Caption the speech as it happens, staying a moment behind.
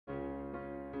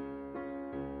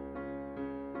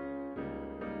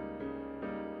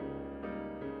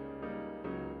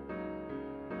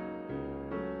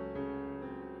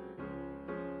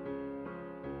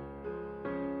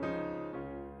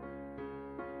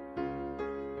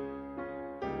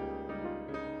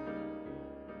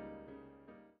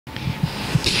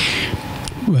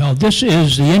Well, this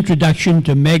is the introduction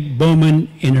to Meg Bowman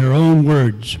in her own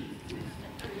words.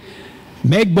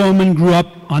 Meg Bowman grew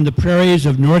up on the prairies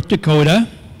of North Dakota.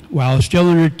 While still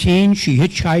in her teens, she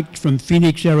hitchhiked from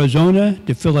Phoenix, Arizona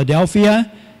to Philadelphia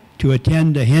to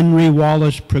attend the Henry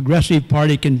Wallace Progressive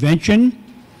Party convention.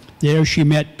 There she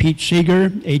met Pete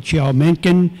Seeger, H.L.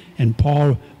 Mencken, and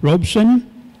Paul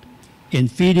Robeson. In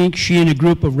Phoenix, she and a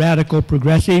group of radical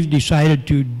progressives decided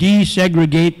to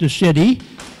desegregate the city,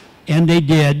 and they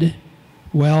did,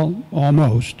 well,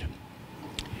 almost.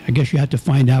 I guess you have to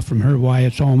find out from her why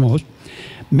it's almost.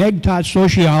 Meg taught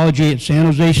sociology at San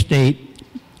Jose State,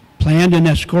 planned and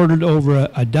escorted over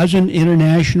a dozen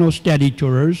international study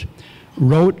tours,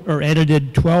 wrote or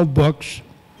edited 12 books,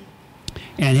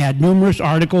 and had numerous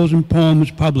articles and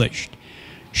poems published.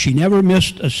 She never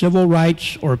missed a civil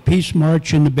rights or peace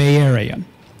march in the Bay Area.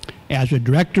 As a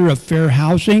director of fair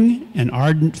housing, an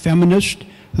ardent feminist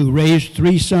who raised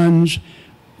 3 sons,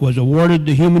 was awarded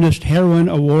the Humanist Heroine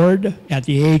Award at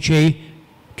the AHA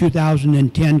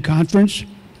 2010 conference,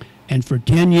 and for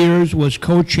 10 years was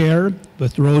co-chair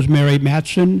with Rosemary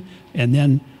Matson and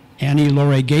then Annie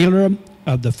Laurie Gaylor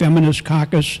of the Feminist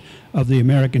Caucus of the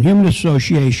American Humanist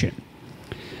Association.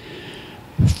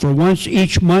 For once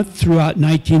each month throughout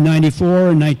 1994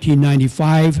 and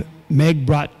 1995, Meg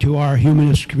brought to our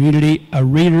humanist community a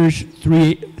reader's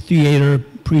theater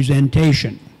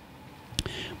presentation.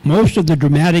 Most of the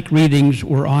dramatic readings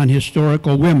were on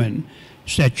historical women,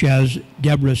 such as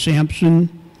Deborah Sampson,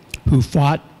 who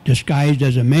fought disguised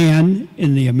as a man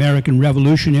in the American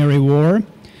Revolutionary War.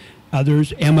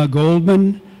 Others, Emma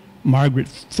Goldman, Margaret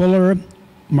Fuller,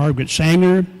 Margaret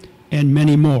Sanger, and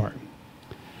many more.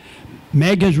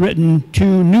 Meg has written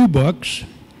 2 new books,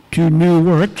 2 new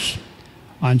works.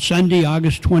 On Sunday,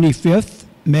 August 25th,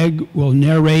 Meg will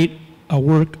narrate a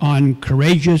work on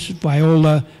courageous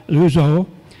Viola Liuzzo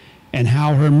and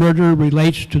how her murder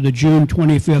relates to the June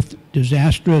 25th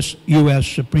disastrous U.S.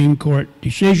 Supreme Court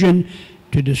decision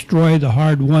to destroy the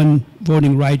hard-won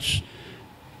Voting Rights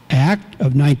Act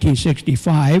of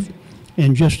 1965.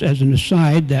 And just as an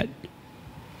aside, that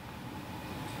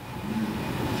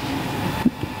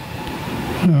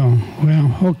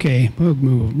okay, we'll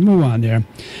move on there.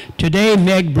 Today,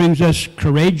 Meg brings us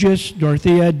courageous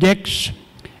Dorothea Dix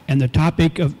and the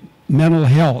topic of mental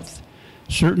health,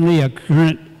 certainly a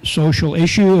current social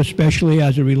issue, especially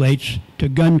as it relates to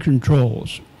gun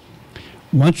controls.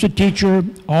 Once a teacher,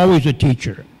 always a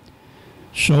teacher.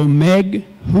 So Meg,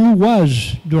 who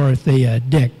was Dorothea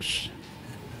Dix?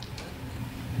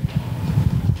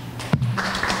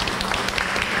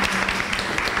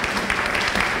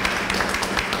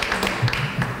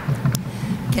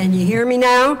 Can you hear me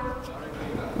now?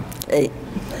 Hey.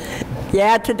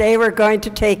 Yeah, today we're going to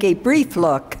take a brief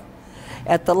look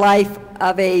at the life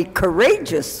of a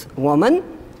courageous woman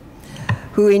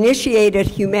who initiated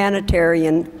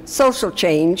humanitarian social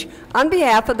change on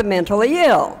behalf of the mentally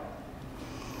ill.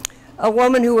 A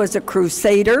woman who was a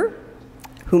crusader,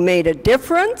 who made a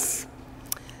difference.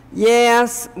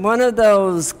 Yes, one of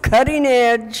those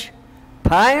cutting-edge,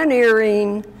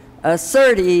 pioneering,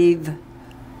 assertive,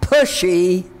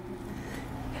 pushy,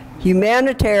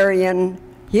 humanitarian,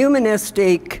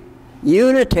 humanistic,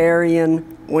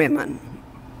 Unitarian women.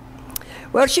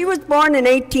 Well, she was born in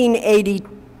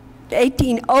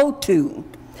 1802.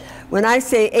 When I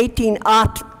say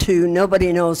 1802,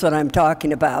 nobody knows what I'm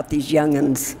talking about, these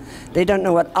young'uns. They don't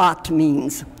know what "ought"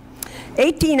 means.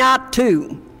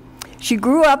 1802. She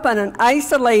grew up on an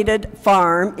isolated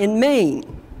farm in Maine.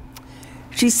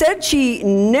 She said she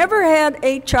never had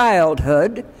a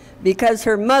childhood because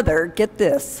her mother, get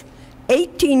this,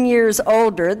 18 years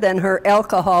older than her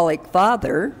alcoholic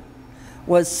father,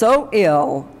 was so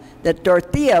ill that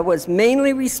Dorothea was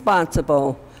mainly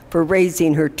responsible for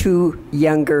raising her 2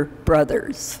 younger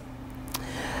brothers.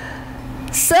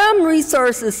 Some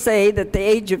resources say that at the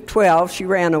age of 12 she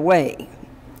ran away.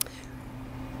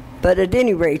 But at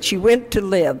any rate, she went to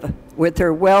live with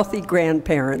her wealthy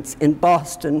grandparents in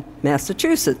Boston,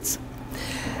 Massachusetts.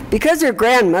 Because her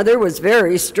grandmother was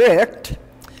very strict,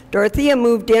 Dorothea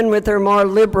moved in with her more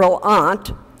liberal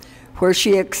aunt, where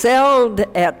she excelled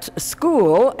at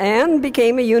school and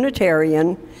became a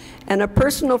Unitarian and a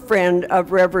personal friend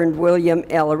of Reverend William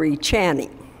Ellery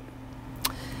Channing.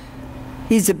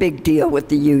 He's a big deal with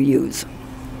the UUs.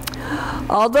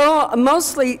 Although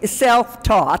mostly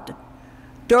self-taught,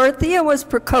 Dorothea was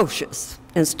precocious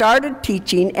and started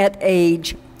teaching at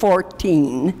age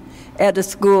 14 at a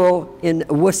school in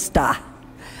Worcester,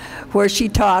 where she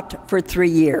taught for 3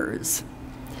 years.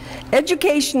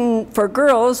 Education for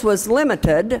girls was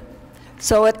limited,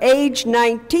 so at age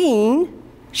 19,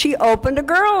 she opened a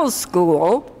girls'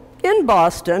 school in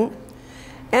Boston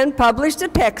and published a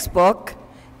textbook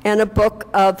and a book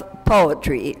of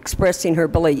poetry expressing her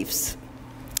beliefs.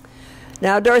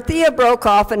 Now, Dorothea broke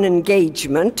off an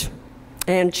engagement,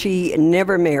 and she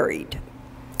never married.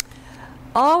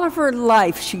 All of her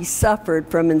life, she suffered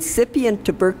from incipient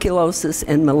tuberculosis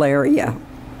and malaria.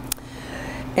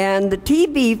 And the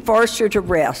TB forced her to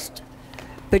rest,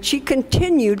 but she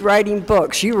continued writing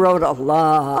books. She wrote a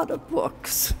lot of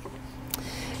books.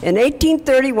 In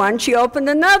 1831, she opened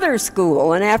another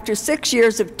school, and after 6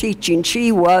 years of teaching,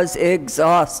 she was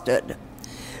exhausted.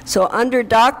 So under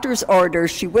doctor's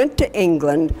orders, she went to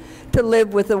England to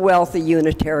live with a wealthy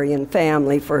Unitarian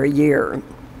family for a year.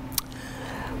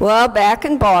 Well, back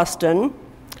in Boston,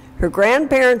 her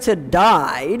grandparents had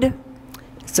died,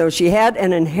 so she had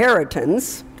an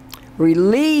inheritance,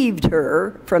 relieved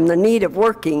her from the need of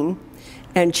working,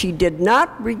 and she did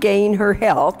not regain her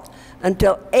health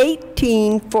until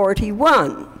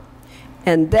 1841.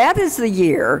 And that is the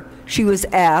year she was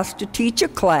asked to teach a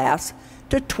class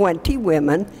to 20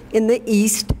 women in the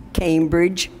East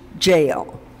Cambridge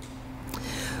jail.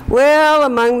 Well,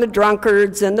 among the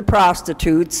drunkards and the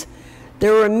prostitutes,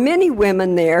 there were many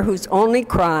women there whose only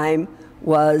crime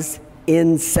was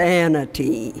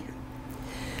insanity.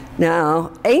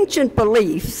 Now, ancient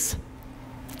beliefs,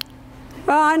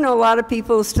 well, I know a lot of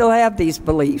people who still have these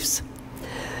beliefs,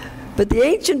 but the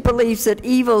ancient beliefs that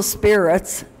evil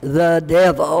spirits, the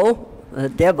devil,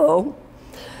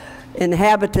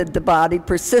 inhabited the body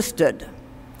persisted.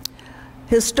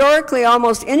 Historically,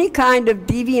 almost any kind of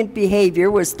deviant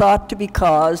behavior was thought to be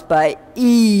caused by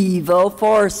evil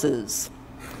forces.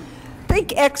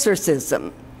 Think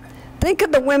exorcism. Think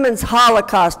of the women's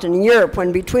Holocaust in Europe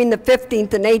when between the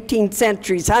 15th and 18th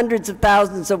centuries, hundreds of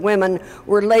thousands of women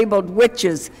were labeled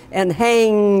witches and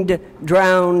hanged,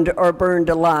 drowned, or burned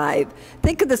alive.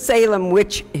 Think of the Salem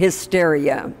witch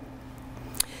hysteria.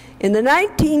 In the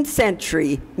 19th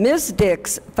century, Miss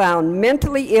Dix found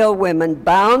mentally ill women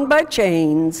bound by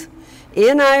chains,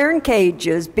 in iron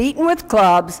cages, beaten with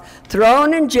clubs,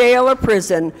 thrown in jail or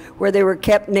prison, where they were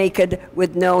kept naked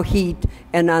with no heat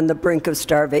and on the brink of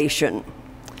starvation.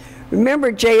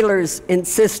 Remember, jailers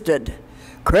insisted,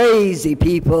 crazy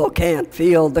people can't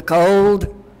feel the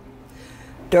cold.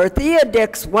 Dorothea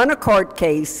Dix won a court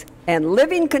case, and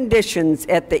living conditions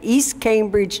at the East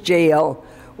Cambridge jail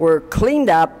were cleaned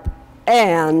up,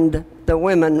 and the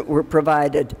women were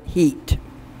provided heat.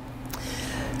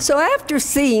 So after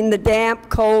seeing the damp,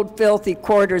 cold, filthy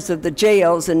quarters of the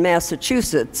jails in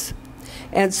Massachusetts,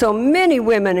 and so many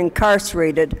women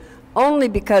incarcerated only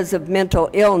because of mental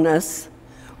illness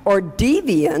or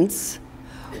deviance,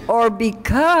 or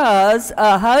because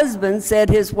a husband said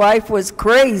his wife was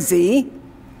crazy,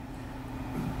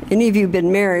 any of you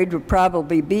been married would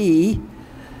probably be,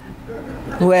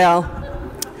 well,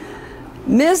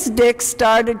 Miss Dix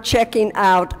started checking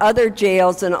out other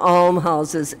jails and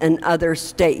almhouses in other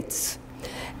states.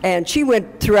 And she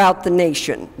went throughout the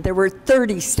nation. There were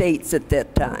 30 states at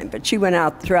that time, but she went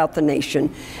out throughout the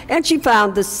nation, and she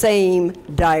found the same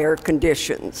dire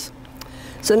conditions.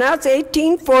 So now it's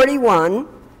 1841.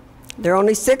 There are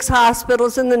only 6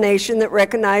 hospitals in the nation that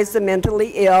recognize the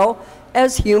mentally ill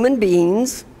as human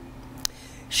beings.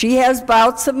 She has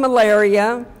bouts of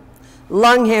malaria,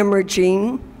 lung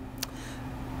hemorrhaging,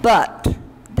 but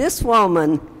this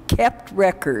woman kept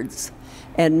records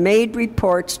and made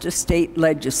reports to state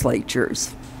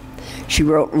legislatures. She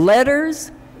wrote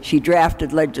letters, she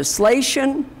drafted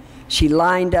legislation, she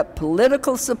lined up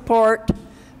political support,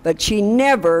 but she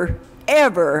never,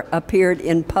 ever appeared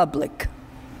in public.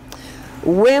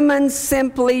 Women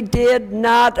simply did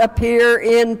not appear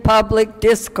in public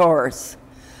discourse.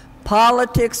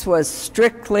 Politics was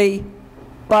strictly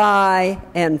by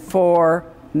and for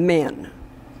men,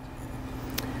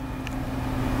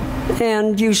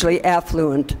 and usually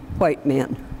affluent white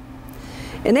men.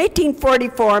 In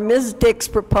 1844, Ms. Dix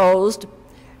proposed.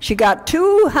 She got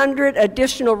 200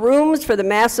 additional rooms for the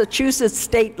Massachusetts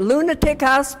State Lunatic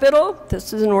Hospital,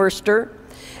 this is in Worcester,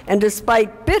 and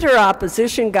despite bitter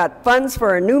opposition, got funds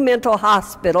for a new mental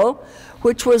hospital,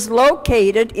 which was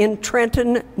located in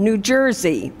Trenton, New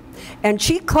Jersey. And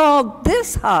she called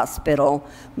this hospital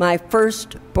my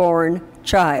firstborn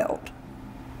child.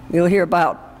 You'll hear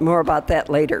more about that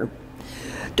later.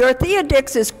 Dorothea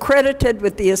Dix is credited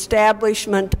with the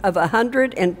establishment of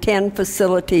 110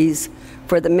 facilities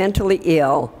for the mentally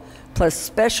ill, plus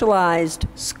specialized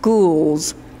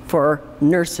schools for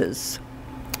nurses.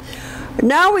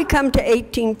 Now we come to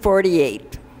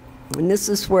 1848, and this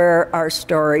is where our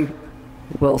story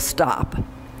will stop.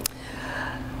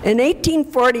 In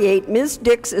 1848, Ms.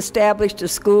 Dix established a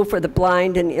school for the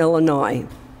blind in Illinois.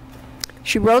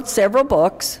 She wrote several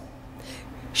books.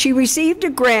 She received a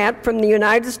grant from the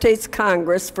United States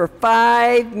Congress for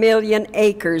 5 million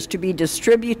acres to be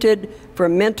distributed for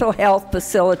mental health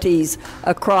facilities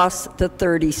across the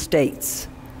 30 states.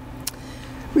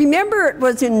 Remember, it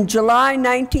was in July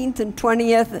 19th and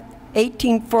 20th,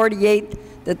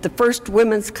 1848, that the first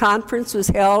women's conference was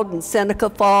held in Seneca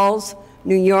Falls,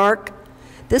 New York.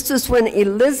 This was when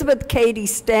Elizabeth Cady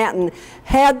Stanton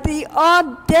had the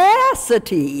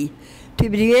audacity to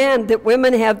demand that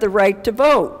women have the right to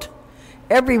vote.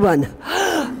 Everyone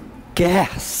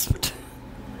gasped.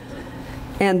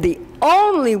 And the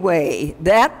only way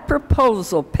that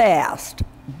proposal passed,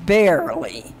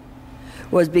 barely,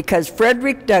 was because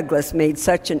Frederick Douglass made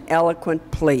such an eloquent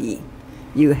plea.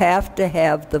 You have to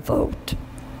have the vote.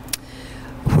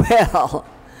 Well,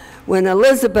 when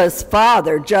Elizabeth's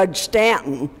father, Judge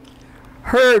Stanton,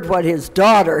 heard what his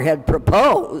daughter had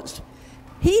proposed,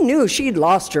 he knew she'd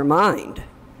lost her mind.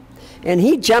 And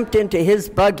he jumped into his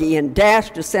buggy and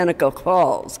dashed to Seneca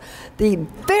Falls. The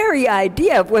very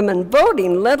idea of women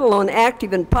voting, let alone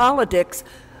active in politics,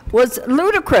 was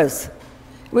ludicrous.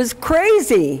 It was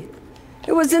crazy.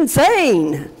 It was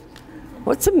insane.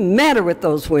 What's the matter with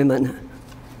those women?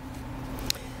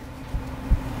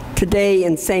 Today,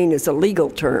 insane is a legal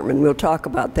term, and we'll talk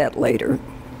about that later.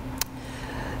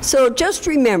 So just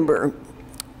remember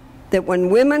that when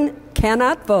women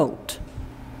cannot vote,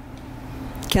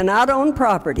 cannot own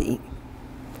property,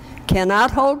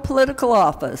 cannot hold political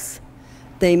office,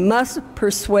 they must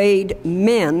persuade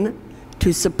men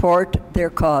to support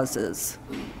their causes.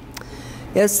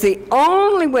 It's the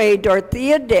only way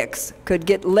Dorothea Dix could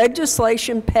get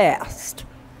legislation passed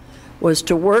was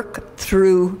to work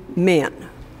through men.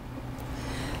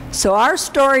 So our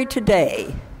story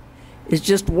today is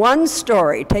just one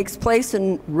story. It takes place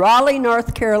in Raleigh,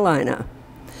 North Carolina.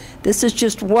 This is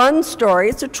just one story.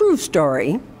 It's a true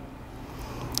story.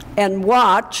 And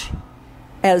watch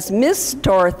as Miss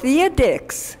Dorothea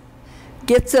Dix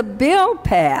gets a bill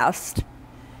passed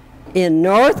in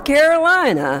North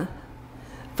Carolina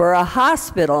for a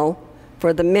hospital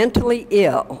for the mentally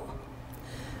ill.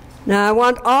 Now, I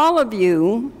want all of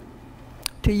you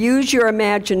to use your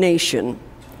imagination.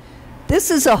 This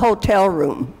is a hotel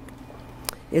room.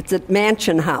 It's at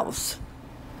Mansion House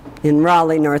in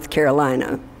Raleigh, North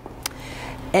Carolina.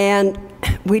 And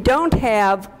we don't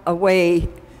have a way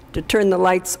to turn the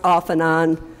lights off and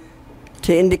on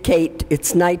to indicate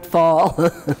it's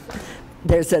nightfall.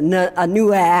 There's a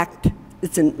new act.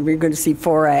 We're going to see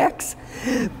 4 acts.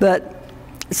 But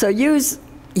so use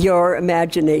your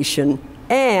imagination.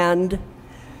 And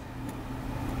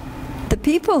the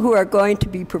people who are going to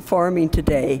be performing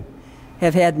today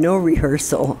have had no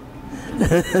rehearsal.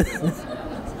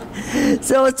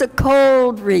 So it's a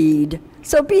cold read.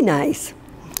 So be nice.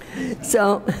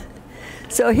 So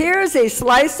here's a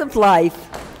slice of life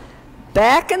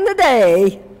back in the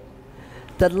day,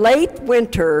 the late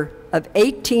winter of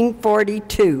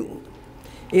 1842.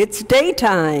 It's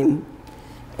daytime,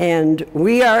 and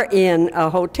we are in a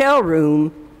hotel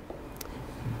room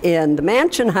in the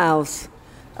Mansion House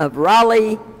of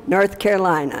Raleigh, North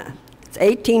Carolina. It's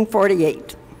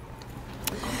 1848.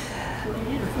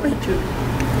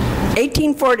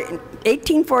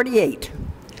 1848.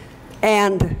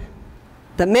 And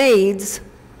the maids,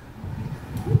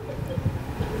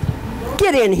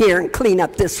 get in here and clean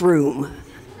up this room.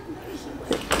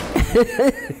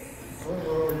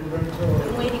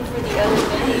 Waiting for the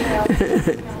other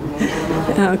maid.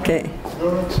 Okay.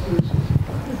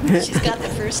 She's got the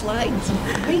first lights.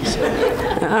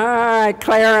 All right,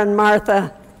 Claire and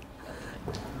Martha.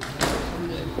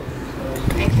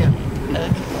 Thank you.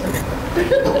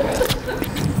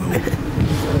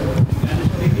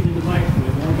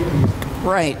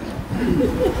 Right.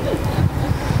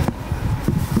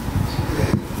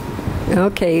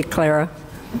 Okay, Clara.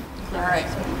 All right.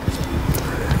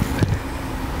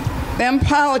 Them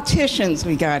politicians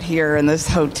we got here in this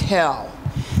hotel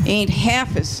ain't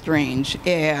half as strange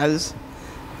as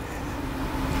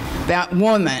that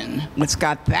woman what's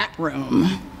got that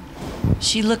room.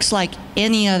 She looks like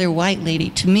any other white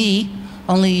lady to me,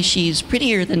 only she's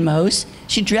prettier than most.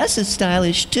 She dresses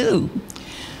stylish, too.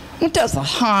 What does a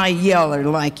high yeller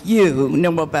like you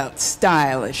know about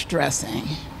stylish dressing?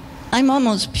 I'm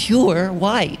almost pure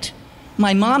white.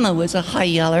 My mama was a high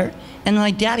yeller, and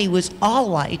my daddy was all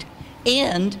white.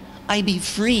 And I be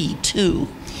free, too.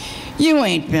 You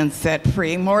ain't been set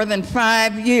free more than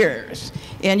 5 years,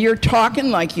 and you're talking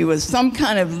like you was some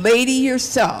kind of lady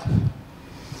yourself.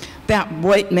 That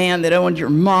white man that owned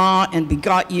your ma and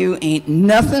begot you ain't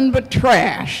nothing but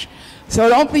trash. So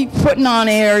don't be putting on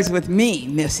airs with me,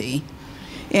 missy.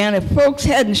 And if folks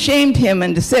hadn't shamed him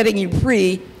into setting you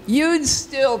free, you'd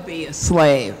still be a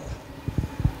slave.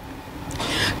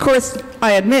 Of course,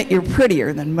 I admit you're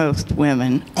prettier than most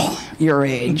women your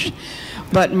age.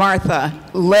 But Martha,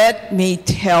 let me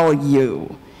tell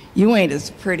you, you ain't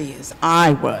as pretty as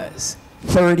I was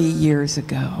 30 years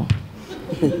ago.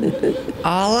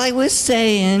 All I was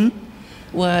saying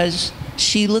was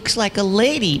she looks like a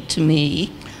lady to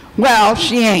me. Well,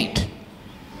 she ain't.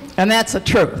 And that's the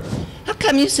truth. How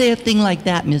come you say a thing like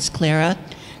that, Miss Clara?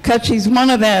 'Cause she's one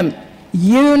of them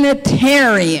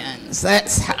Unitarians,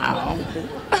 that's how.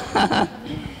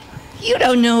 You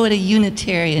don't know what a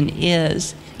Unitarian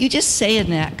is. You just saying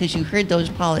that because you heard those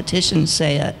politicians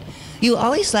say it. You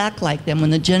always act like them when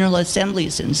the General Assembly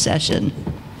is in session.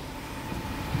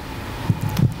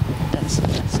 That's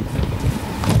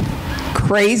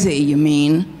Crazy, you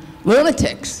mean?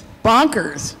 Lunatics,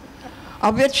 bonkers.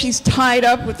 I'll bet she's tied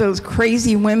up with those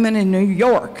crazy women in New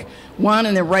York,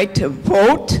 wanting the right to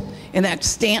vote. And that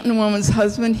Stanton woman's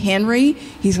husband, Henry,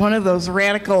 he's one of those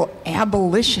radical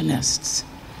abolitionists.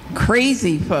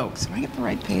 Crazy folks. Am I get the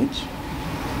right page?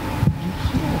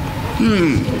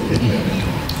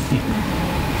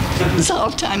 It's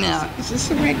all time out. Is this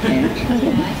the right page?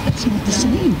 That's not the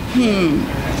same.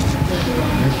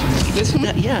 This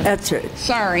one? Yeah, That's right.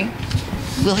 Sorry.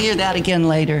 we'll hear that again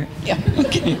later. Yeah.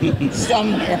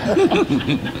 Somewhere.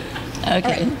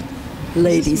 Okay.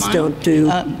 Ladies don't do.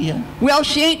 Yeah. Well,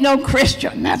 she ain't no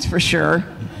Christian, that's for sure.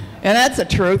 And that's the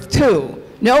truth, too.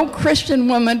 No Christian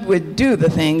woman would do the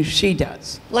things she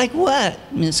does. Like what,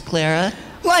 Miss Clara?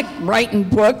 Like writing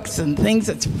books and things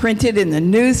that's printed in the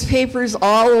newspapers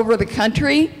all over the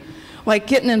country. Like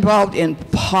getting involved in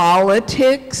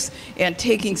politics and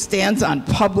taking stands on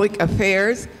public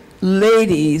affairs.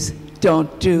 Ladies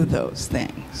don't do those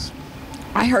things.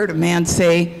 I heard a man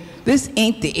say, this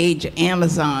ain't the age of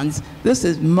Amazons. This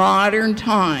is modern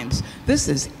times. This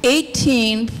is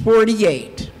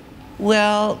 1848.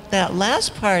 Well, that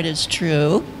last part is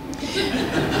true.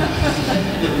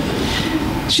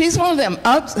 She's one of them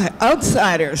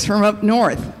outsiders from up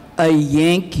north, a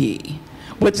Yankee,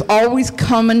 what's always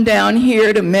coming down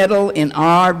here to meddle in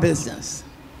our business.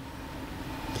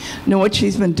 Know what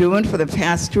she's been doing for the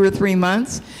past 2 or 3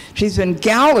 months? She's been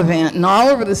gallivanting all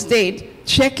over the state,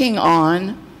 checking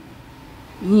on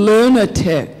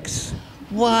lunatics.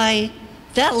 Why,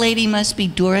 that lady must be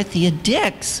Dorothea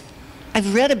Dix.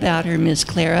 I've read about her, Miss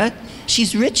Clara.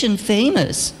 She's rich and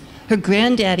famous. Her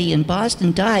granddaddy in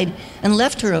Boston died and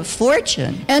left her a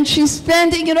fortune. And she's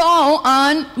spending it all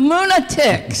on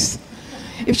lunatics.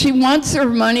 If she wants her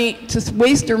money to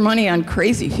waste her money on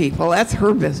crazy people, that's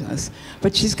her business.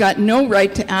 But she's got no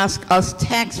right to ask us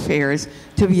taxpayers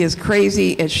to be as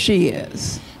crazy as she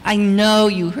is. I know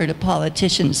you heard a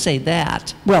politician say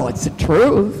that. Well, it's the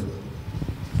truth.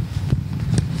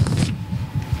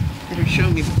 Better show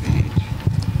me the page.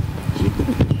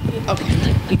 Okay.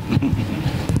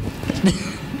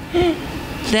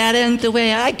 That ain't the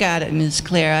way I got it, Miss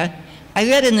Clara. I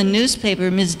read in the newspaper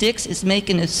Miss Dix is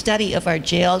making a study of our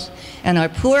jails and our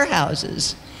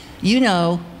poorhouses. You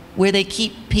know, where they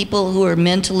keep people who are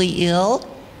mentally ill.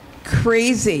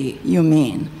 Crazy, you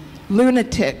mean.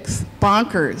 Lunatics,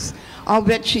 bonkers. I'll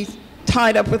bet she's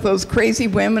tied up with those crazy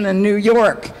women in New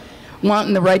York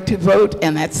wanting the right to vote,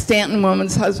 and that Stanton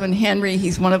woman's husband, Henry,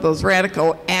 he's one of those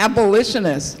radical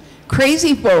abolitionists.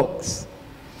 Crazy folks.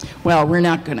 Well, we're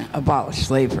not going to abolish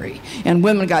slavery, and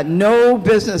women got no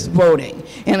business voting.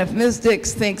 And if Ms.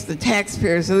 Dix thinks the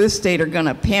taxpayers of this state are going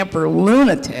to pamper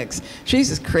lunatics, she's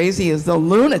as crazy as the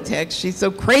lunatics she's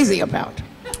so crazy about.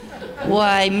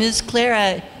 Why, Miss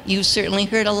Clara, you certainly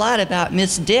heard a lot about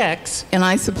Miss Dix. And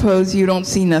I suppose you don't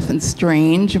see nothing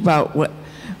strange about what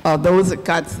those that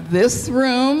got this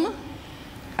room?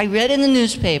 I read in the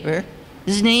newspaper,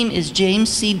 his name is James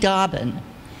C. Dobbin.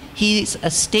 He's a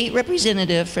state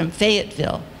representative from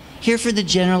Fayetteville, here for the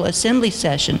General Assembly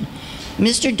session.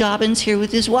 Mr. Dobbin's here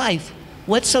with his wife.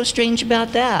 What's so strange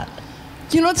about that?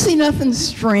 You don't see nothing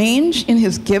strange in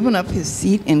his giving up his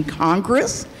seat in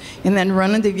Congress and then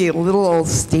running to be a little old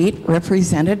state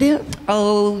representative?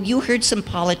 Oh, you heard some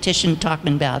politician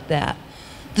talking about that.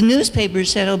 The newspaper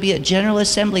said he'll be at General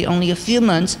Assembly only a few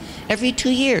months every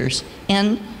 2 years,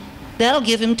 and that'll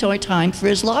give him time for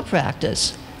his law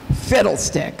practice.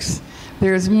 Fiddlesticks.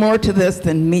 There's more to this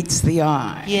than meets the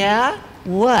eye. Yeah?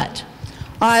 What?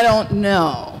 I don't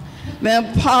know.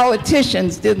 Them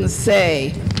politicians didn't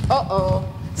say, uh-oh,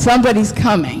 somebody's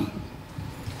coming.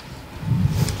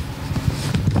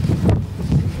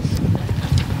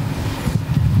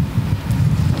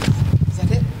 Is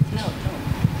that it? No.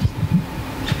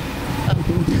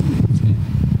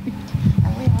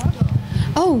 Are we on?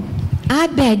 Oh, I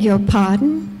beg your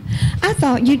pardon. I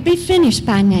thought you'd be finished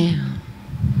by now.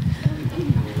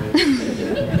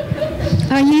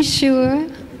 Are you sure?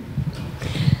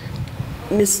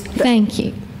 Thank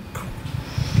you.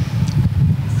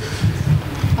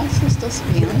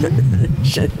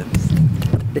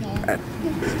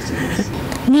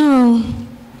 No,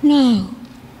 no.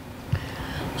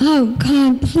 Oh,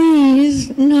 God,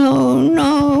 please. No,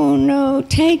 no, no.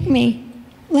 Take me.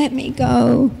 Let me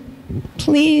go.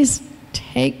 Please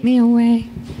take me away.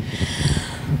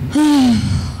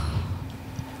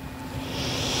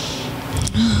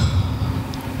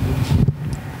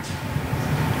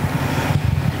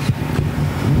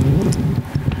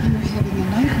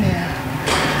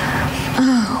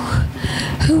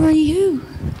 Who are you?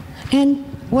 And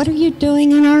what are you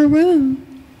doing in our room?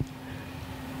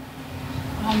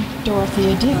 I'm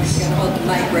Dorothea Dix. Hold the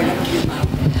mic right up to your mouth.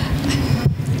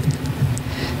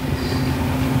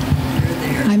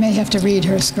 I may have to read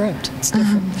her script. It's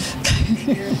different.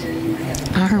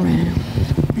 Our room.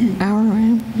 Our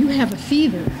room. You have a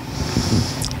fever.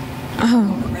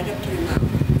 Oh. Right up to your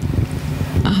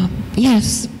mouth.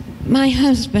 Yes. My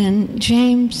husband,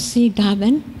 James C.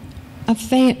 Dobbin, of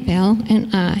Fayetteville, and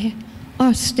I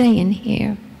are staying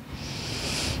here.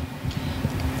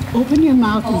 Open your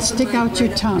mouth and stick out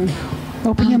your tongue.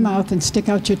 Open your mouth and stick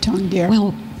out your tongue, dear.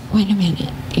 Well, wait a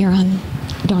minute. You're on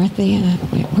Dorothea.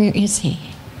 Where is he?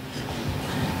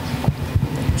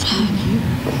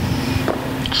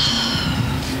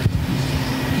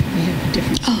 We have a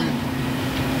different script.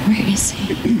 Where is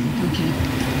he? Okay.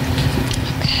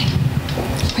 Okay.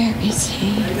 Where is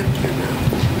he?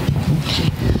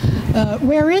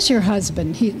 Where is your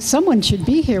husband? Someone should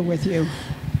be here with you.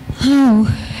 Oh,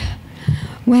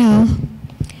 well,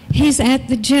 he's at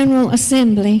the General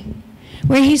Assembly,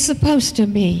 where he's supposed to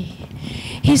be.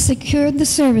 He secured the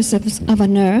services of a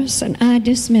nurse, and I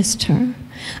dismissed her.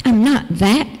 I'm not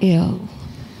that ill.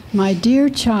 My dear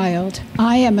child,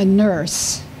 I am a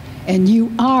nurse, and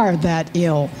you are that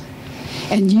ill,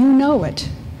 and you know it.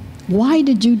 Why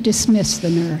did you dismiss the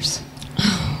nurse?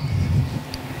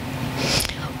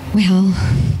 Well,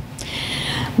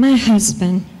 my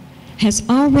husband has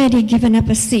already given up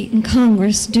a seat in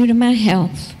Congress due to my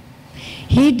health.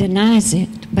 He denies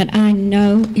it, but I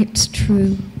know it's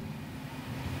true.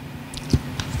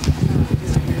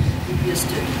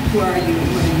 Who are you?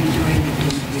 What are you doing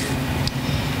here?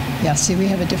 Yeah, see, we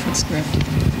have a different script.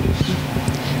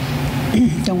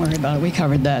 Don't worry about it. We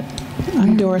covered that.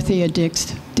 I'm Dorothea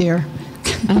Dix, dear.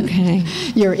 Okay.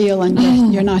 You're ill and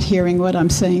you're not hearing what I'm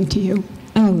saying to you.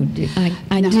 Oh,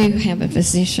 I do have a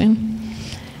physician.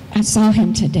 I saw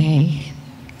him today,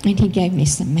 and he gave me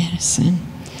some medicine.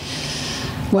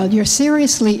 Well, you're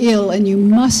seriously ill, and you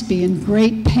must be in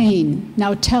great pain.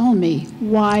 Now tell me,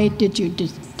 why did you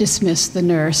dismiss the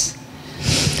nurse?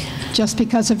 Just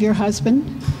because of your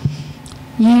husband?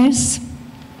 Yes.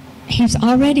 He's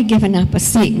already given up a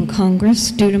seat in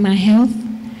Congress due to my health.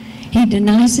 He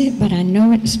denies it, but I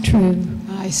know it's true.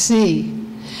 I see.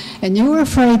 And you were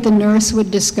afraid the nurse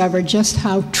would discover just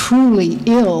how truly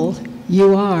ill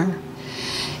you are.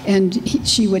 And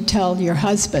she would tell your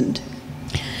husband.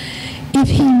 If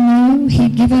he knew,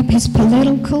 he'd give up his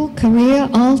political career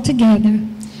altogether.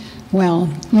 Well,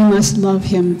 you must love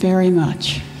him very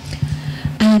much.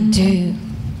 I do.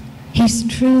 He's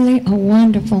truly a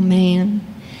wonderful man.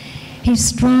 He's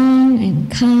strong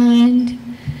and kind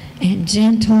and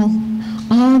gentle,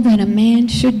 all that a man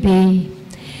should be.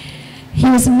 He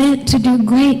was meant to do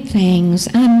great things.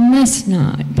 I must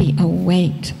not be a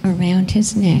weight around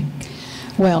his neck.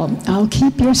 Well, I'll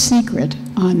keep your secret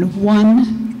on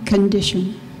one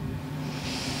condition.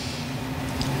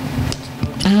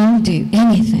 I'll do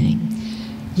anything.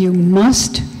 You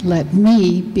must let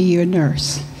me be your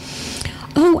nurse.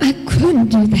 Oh, I couldn't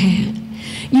do that.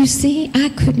 You see, I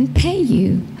couldn't pay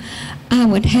you. I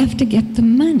would have to get the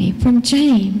money from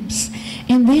James,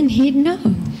 and then he'd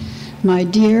know. My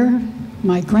dear,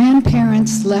 my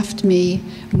grandparents left me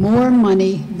more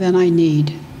money than I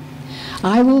need.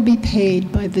 I will be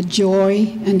paid by the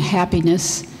joy and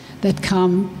happiness that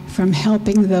come from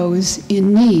helping those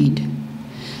in need.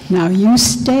 Now you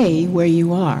stay where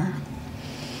you are,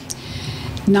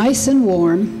 nice and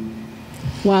warm,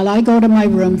 while I go to my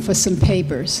room for some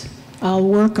papers. I'll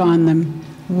work on them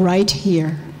right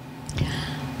here.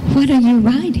 What are you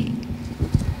writing?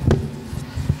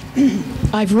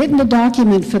 I've written a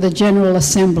document for the General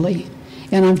Assembly,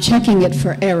 and I'm checking it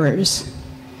for errors.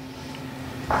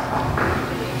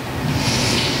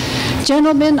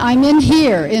 Gentlemen, I'm in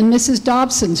here, in Mrs.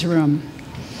 Dobson's room.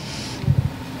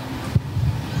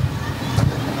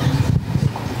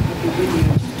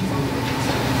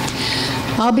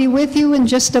 I'll be with you in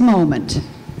just a moment.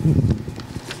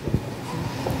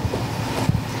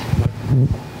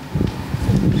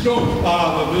 Don't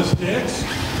bother, Miss Dix.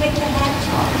 Take your hat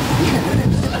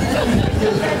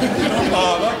Don't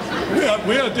bother.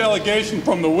 We're a delegation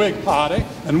from the Whig Party,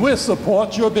 and we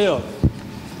support your bill.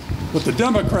 But the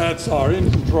Democrats are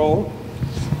in control,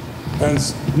 and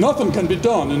nothing can be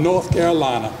done in North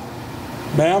Carolina.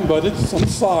 Ma'am, but I'm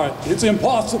sorry, it's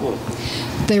impossible.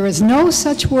 There is no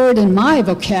such word in my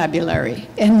vocabulary.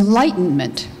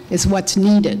 Enlightenment is what's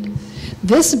needed.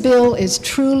 This bill is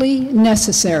truly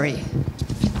necessary.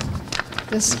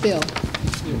 This bill.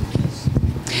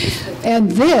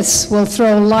 And this will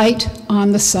throw light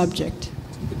on the subject.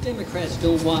 The Democrats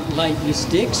don't want light, Miss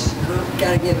Dix.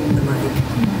 Gotta give him the mic.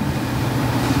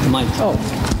 The mic. Oh.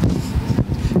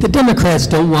 The Democrats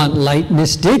don't want light,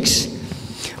 Miss Dix.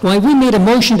 Why, we made a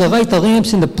motion to light the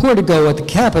lamps in the portico at the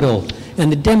Capitol,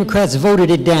 and the Democrats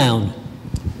voted it down.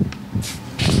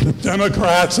 The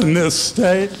Democrats in this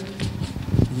state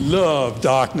love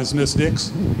darkness, Miss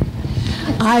Dix.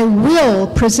 I will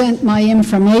present my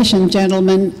information,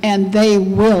 gentlemen, and they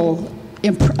will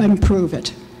improve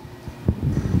it.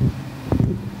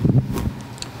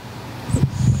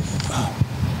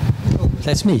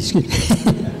 That's me, excuse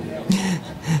me.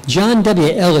 John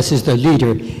W. Ellis is the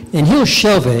leader, and he'll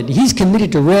shelve it. He's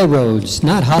committed to railroads,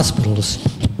 not hospitals.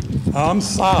 I'm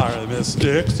sorry, Miss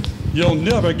Dix. You'll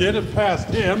never get it past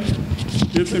him.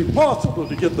 It's impossible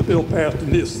to get the bill passed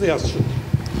in this session.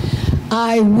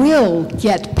 I will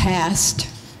get past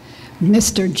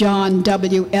Mr. John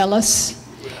W. Ellis,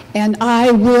 and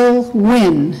I will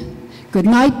win. Good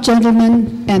night,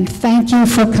 gentlemen, and thank you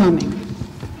for coming.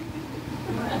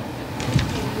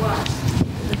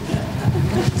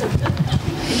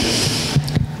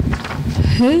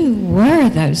 Who were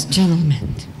those gentlemen?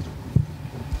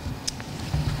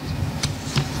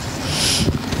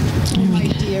 My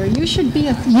dear, you should be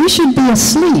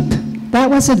asleep.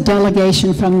 That was a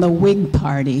delegation from the Whig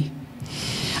Party.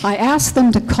 I asked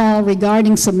them to call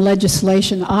regarding some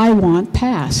legislation I want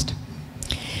passed.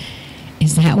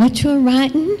 Is that what you're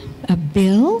writing? A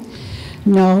bill?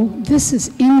 No, this is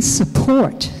in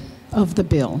support of the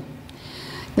bill.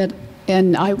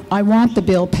 And I want the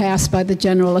bill passed by the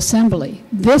General Assembly.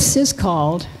 This is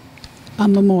called a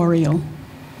memorial.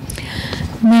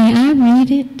 May I read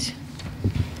it?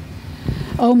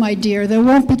 Oh, my dear, there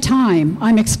won't be time.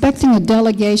 I'm expecting a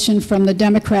delegation from the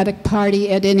Democratic Party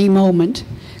at any moment.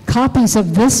 Copies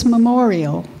of this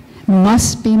memorial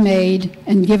must be made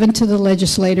and given to the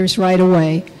legislators right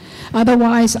away.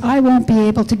 Otherwise, I won't be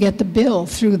able to get the bill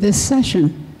through this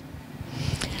session.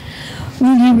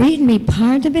 Will you read me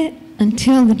part of it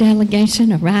until the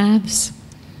delegation arrives?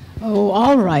 Oh,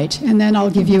 all right, and then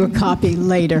I'll give you a copy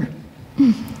later.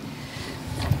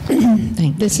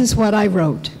 This is what I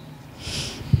wrote.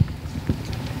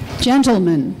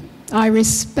 Gentlemen, I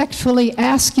respectfully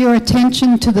ask your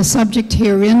attention to the subject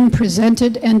herein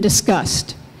presented and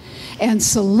discussed, and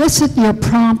solicit your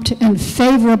prompt and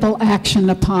favorable action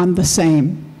upon the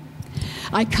same.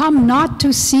 I come not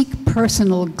to seek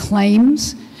personal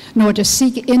claims, nor to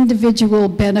seek individual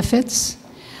benefits.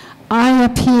 I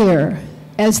appear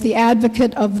as the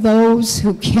advocate of those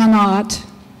who cannot.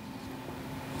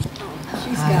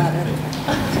 She's got it.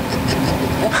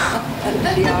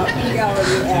 She already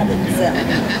added that.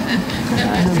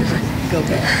 Go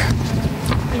back.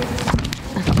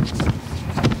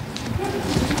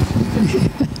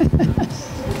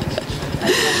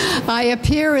 I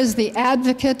appear as the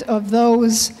advocate of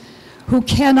those who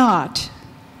cannot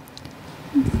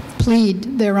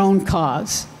plead their own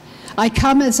cause. I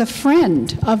come as a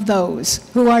friend of those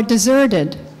who are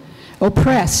deserted,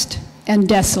 oppressed, and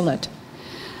desolate.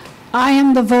 I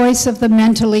am the voice of the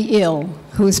mentally ill,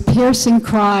 whose piercing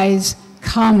cries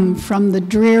come from the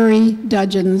dreary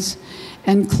dungeons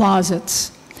and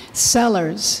closets,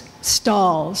 cellars,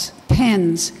 stalls,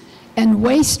 pens, and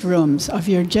waste rooms of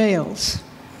your jails.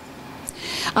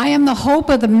 I am the hope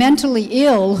of the mentally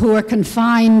ill who are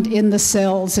confined in the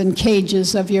cells and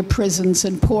cages of your prisons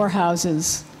and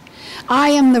poorhouses. I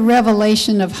am the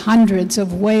revelation of hundreds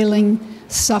of wailing,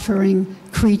 suffering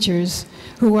creatures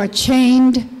who are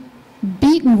chained,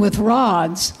 beaten with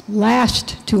rods,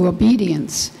 lashed to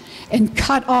obedience, and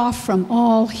cut off from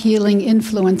all healing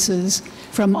influences,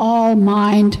 from all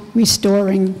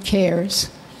mind-restoring cares.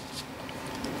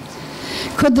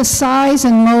 Could the sighs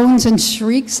and moans and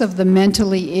shrieks of the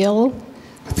mentally ill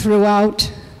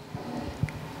throughout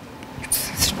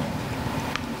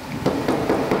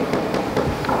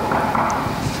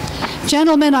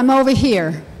Gentlemen, I'm over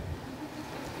here.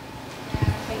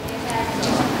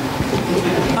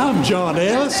 I'm John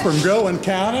Ellis from Rowan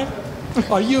County.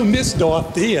 Are you Miss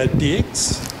Dorothea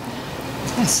Dix?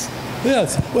 Yes.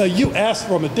 Yes. Well, you asked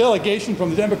for a delegation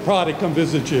from the Democratic come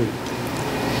visit you.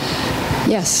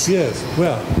 Yes. Yes.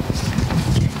 Well.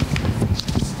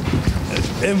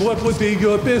 And what would be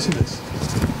your business?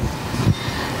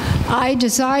 I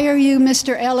desire you,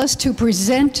 Mr. Ellis, to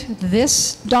present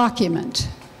this document.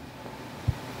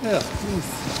 Yeah.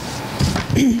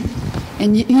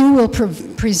 And you will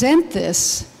present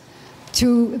this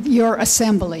to your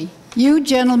assembly. You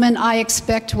gentlemen, I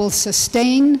expect, will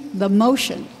sustain the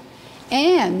motion.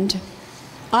 And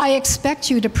I expect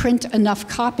you to print enough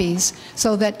copies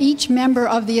so that each member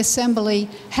of the assembly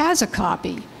has a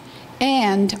copy.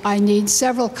 And I need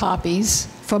several copies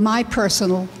for my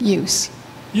personal use.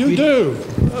 You do?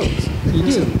 Oh. You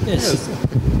do, yes.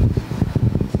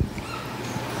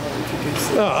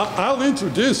 I'll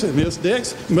introduce it, Miss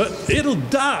Dix, but it'll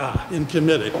die in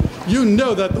committee. You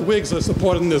know that the Whigs are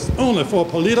supporting this only for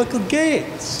political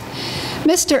gains.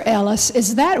 Mr. Ellis,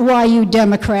 is that why you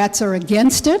Democrats are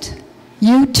against it?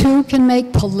 You too can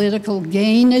make political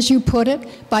gain, as you put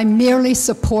it, by merely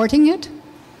supporting it?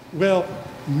 Well,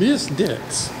 Miss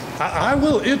Dix, I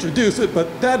will introduce it,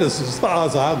 but that is as far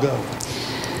as I'll go.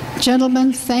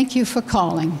 Gentlemen, thank you for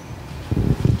calling.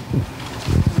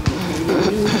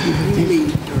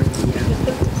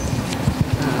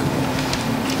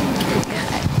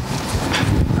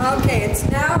 Okay, it's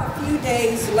now a few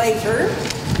days later,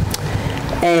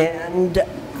 and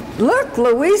look,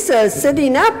 Louisa is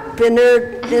sitting up in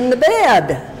the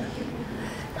bed,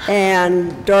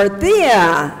 and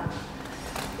Dorothea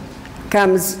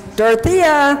comes.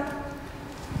 Dorothea,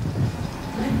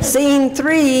 scene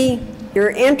 3.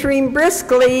 You're entering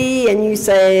briskly, and you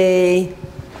say,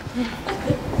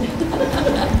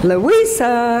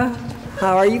 "Louisa,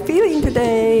 how are you feeling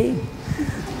today?"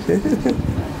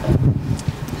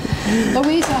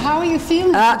 Louisa, how are you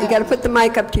feeling today? You got to put the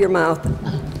mic up to your mouth.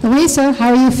 Louisa, how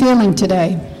are you feeling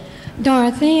today?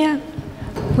 Dorothea,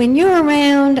 when you're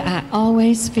around, I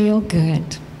always feel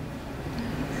good.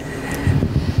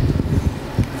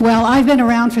 Well, I've been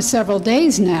around for several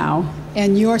days now,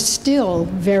 and you're still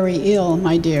very ill,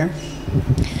 my dear.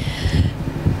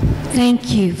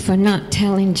 Thank you for not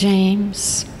telling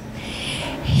James.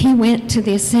 He went to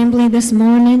the assembly this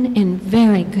morning in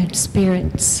very good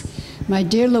spirits. My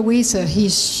dear Louisa,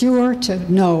 he's sure to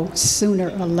know sooner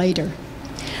or later.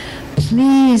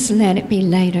 Please let it be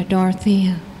later,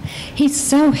 Dorothea. He's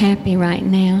so happy right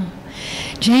now.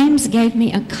 James gave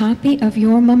me a copy of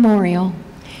your memorial.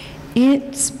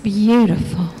 It's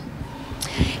beautiful.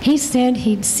 He said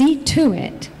he'd see to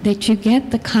it that you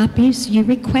get the copies you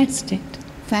requested.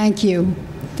 Thank you.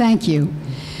 Thank you.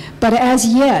 But as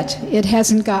yet, it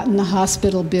hasn't gotten the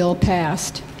hospital bill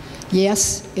passed.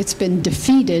 Yes, it's been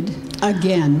defeated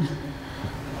again.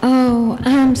 Oh,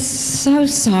 I'm so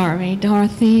sorry,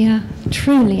 Dorothea.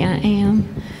 Truly I am.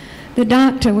 The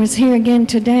doctor was here again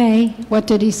today. What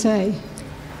did he say?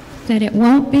 That it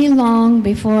won't be long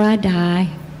before I die.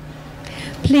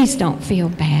 Please don't feel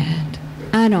bad.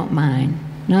 I don't mind.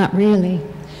 Not really.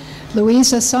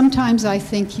 Louisa, sometimes I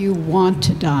think you want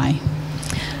to die.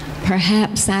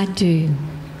 Perhaps I do.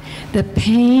 The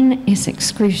pain is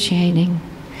excruciating.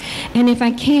 And if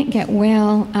I can't get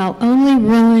well, I'll only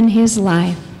ruin his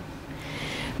life.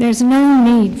 There's no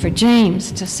need for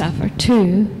James to suffer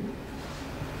too.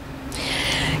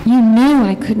 You knew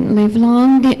I couldn't live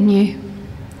long, didn't you?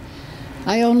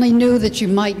 I only knew that you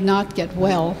might not get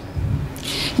well.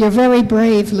 You're very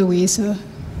brave, Louisa,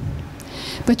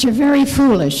 but you're very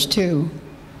foolish too.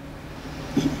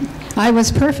 I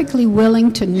was perfectly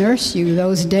willing to nurse you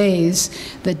those days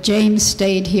that James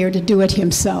stayed here to do it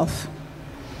himself.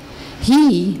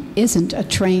 He isn't a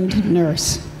trained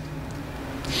nurse.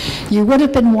 You would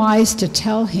have been wise to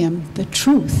tell him the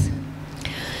truth.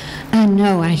 I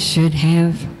know I should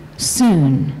have.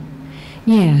 Soon.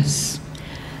 Yes,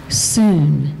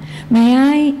 soon. May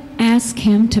I ask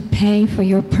him to pay for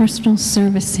your personal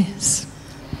services?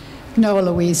 No,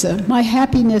 Louisa. My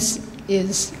happiness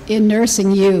in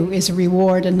nursing you is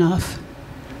reward enough.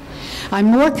 I'm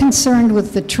more concerned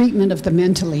with the treatment of the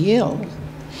mentally ill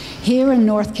here in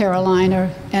North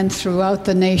Carolina and throughout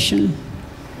the nation.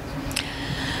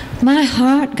 My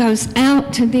heart goes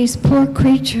out to these poor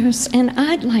creatures, and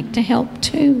I'd like to help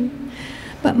too.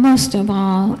 But most of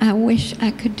all, I wish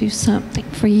I could do something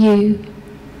for you.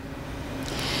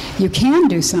 You can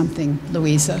do something,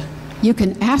 Louisa. You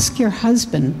can ask your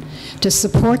husband to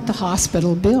support the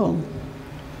hospital bill.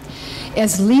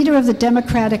 As leader of the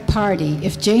Democratic Party,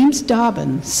 if James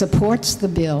Dobbin supports the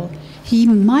bill, he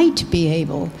might be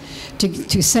able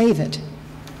to save it.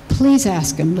 Please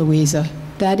ask him, Louisa.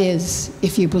 That is,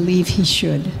 if you believe he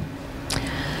should.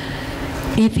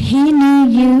 If he knew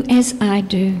you as I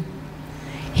do,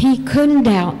 he couldn't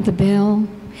doubt the bill.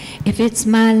 If it's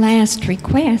my last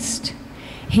request,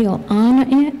 he'll honor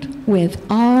it with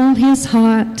all his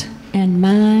heart and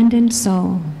mind and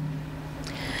soul.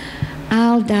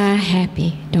 I'll die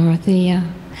happy,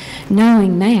 Dorothea,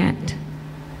 knowing that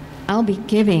I'll be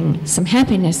giving some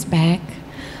happiness back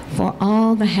for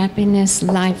all the happiness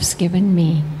life's given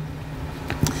me.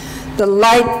 The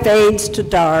light fades to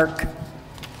dark.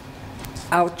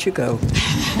 Out you go.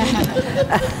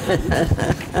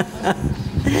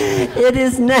 It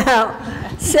is now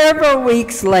several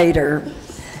weeks later,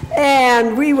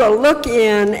 and we will look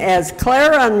in as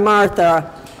Clara and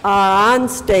Martha are on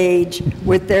stage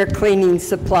with their cleaning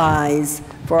supplies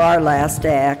for our last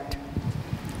act.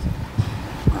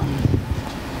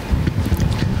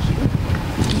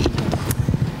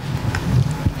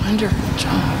 Wonderful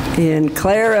job. And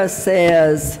Clara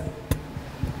says,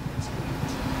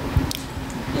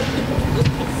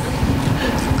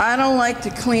 I don't like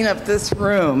to clean up this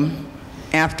room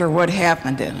after what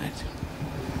happened in it.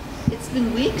 It's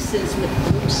been weeks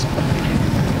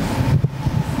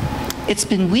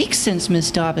since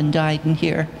Miss Dobbin died in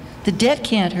here. The debt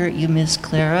can't hurt you, Miss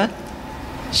Clara.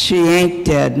 She ain't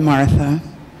dead, Martha.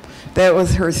 That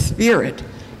was her spirit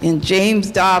in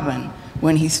James Dobbin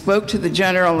when he spoke to the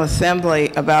General Assembly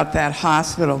about that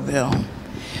hospital bill.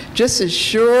 Just as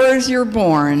sure as you're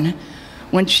born,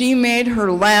 when she made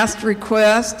her last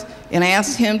request and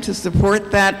asked him to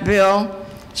support that bill,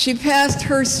 she passed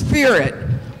her spirit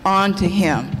on to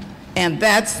him, and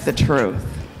that's the truth.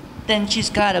 Then she's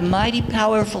got a mighty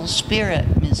powerful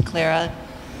spirit, Miss Clara.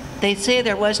 They say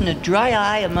there wasn't a dry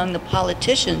eye among the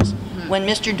politicians when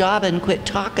Mr. Dobbin quit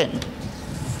talking.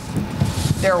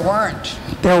 There weren't.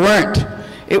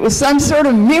 It was some sort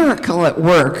of miracle at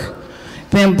work.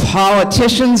 Them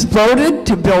politicians voted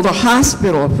to build a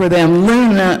hospital for them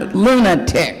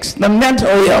lunatics, the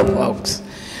mentally ill folks,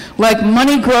 like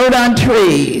money growed on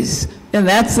trees, and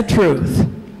that's the truth.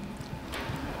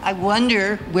 I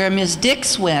wonder where Miss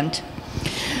Dix went.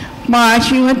 Ma,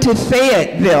 she went to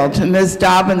Fayetteville to Miss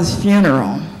Dobbin's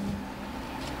funeral.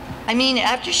 I mean,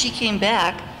 after she came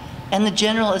back and the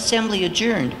General Assembly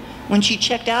adjourned, when she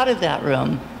checked out of that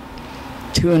room.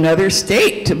 To another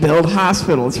state to build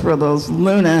hospitals for those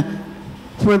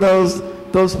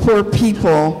those poor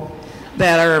people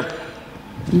that are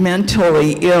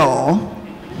mentally ill.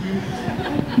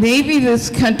 Maybe this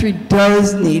country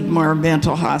does need more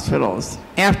mental hospitals.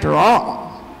 After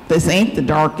all, this ain't the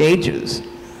Dark Ages.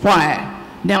 Why?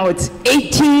 Now it's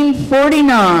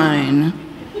 1849.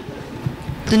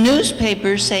 The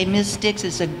newspapers say Miss Dix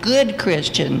is a good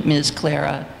Christian, Miss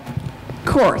Clara. Of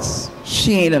course,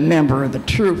 she ain't a member of the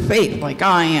true faith like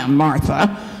I am,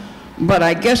 Martha. But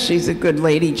I guess she's a good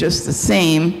lady just the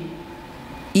same,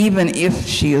 even if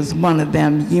she is one of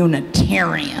them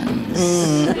Unitarians.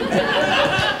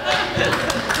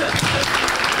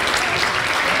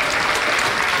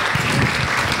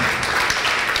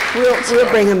 We'll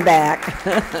bring him back.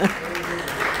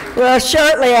 Well,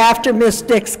 shortly after Miss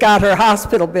Dix got her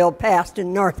hospital bill passed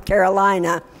in North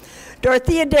Carolina,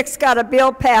 Dorothea Dix got a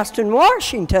bill passed in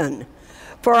Washington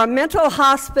for a mental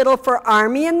hospital for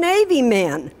Army and Navy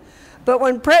men. But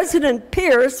when President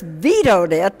Pierce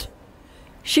vetoed it,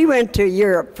 she went to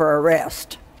Europe for a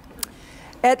rest.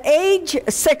 At age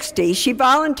 60, she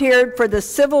volunteered for the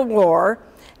Civil War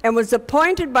and was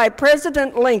appointed by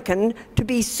President Lincoln to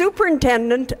be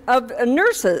superintendent of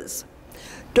nurses.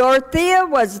 Dorothea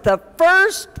was the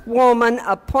first woman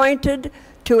appointed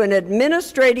to an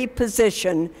administrative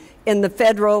position in the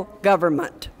federal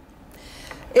government.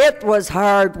 It was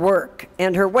hard work,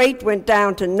 and her weight went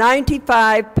down to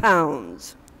 95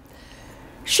 pounds.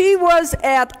 She was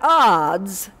at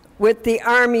odds with the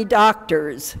Army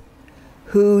doctors,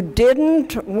 who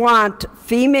didn't want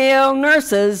female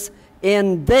nurses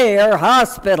in their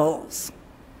hospitals.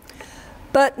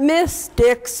 But Miss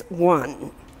Dix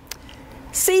won.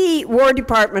 See War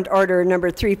Department Order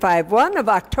number 351 of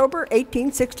October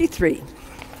 1863.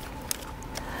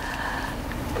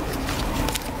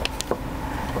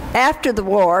 After the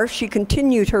war, she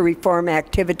continued her reform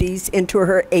activities into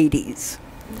her 80s.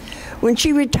 When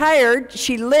she retired,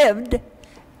 she lived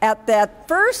at that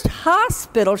first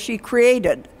hospital she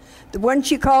created, the one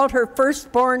she called her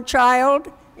firstborn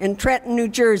child, in Trenton, New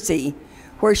Jersey,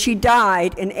 where she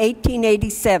died in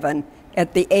 1887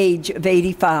 at the age of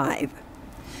 85.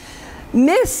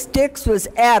 Miss Dix was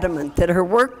adamant that her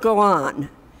work go on.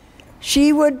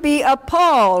 She would be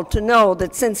appalled to know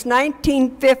that since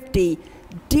 1950,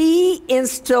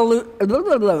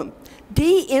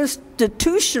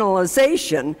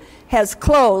 deinstitutionalization has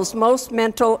closed most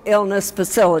mental illness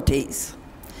facilities.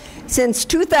 Since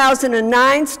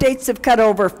 2009, states have cut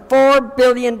over $4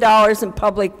 billion in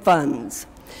public funds.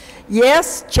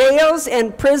 Yes, jails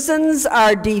and prisons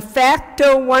are de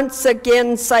facto, once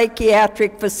again,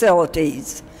 psychiatric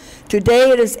facilities.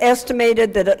 Today, it is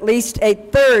estimated that at least a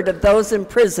third of those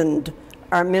imprisoned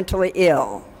are mentally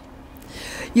ill.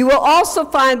 You will also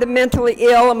find the mentally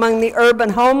ill among the urban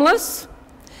homeless,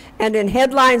 and in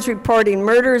headlines reporting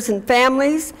murders in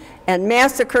families and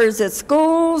massacres at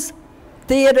schools,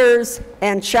 theaters,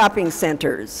 and shopping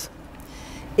centers.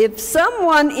 If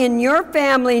someone in your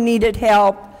family needed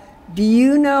help, do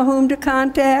you know whom to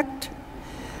contact?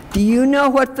 Do you know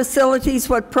what facilities,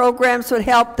 what programs would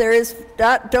help? There is,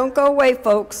 don't go away,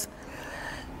 folks.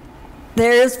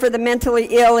 There is for the mentally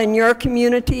ill in your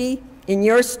community, in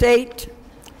your state.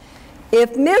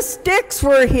 If Miss Dix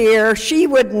were here, she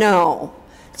would know.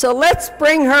 So let's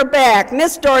bring her back,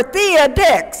 Miss Dorothea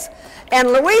Dix, and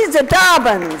Louisa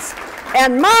Dobbins,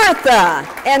 and Martha,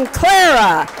 and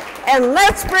Clara, and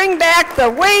let's bring back the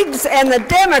Whigs and the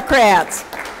Democrats.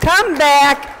 Come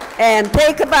back and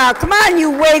take a bow. Come on,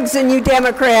 you Whigs and you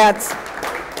Democrats.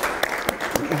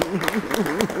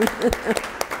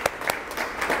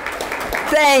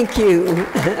 Thank you.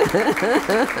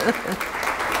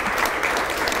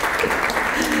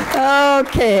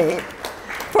 Okay.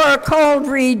 For a cold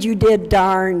read, you did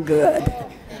darn good.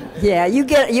 Yeah, you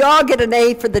all get an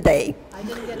A for the day. I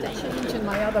didn't get to change in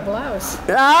my other blouse.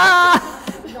 Ah!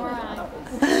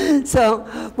 So,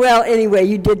 well, anyway,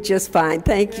 you did just fine.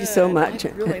 Thank you so much.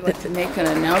 I'd really like to make an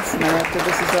announcement after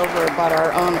this is over about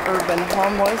our own urban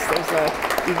homeless. There's an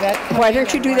event coming. Why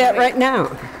don't you do that right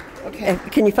now? Okay.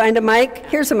 Can you find a mic?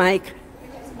 Here's a mic.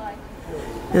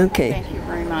 Okay. Thank you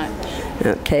very much.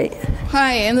 Okay.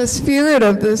 Hi, in the spirit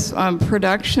of this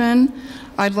production,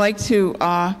 I'd like to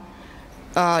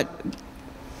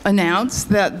announce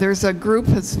that there's a group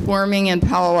that's forming in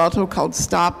Palo Alto called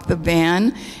Stop the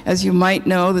Ban. As you might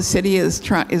know, the city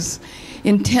is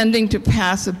intending to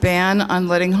pass a ban on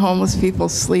letting homeless people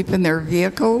sleep in their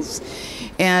vehicles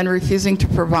and refusing to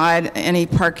provide any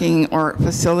parking or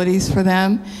facilities for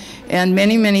them. And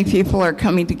many, many people are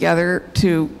coming together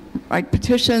to write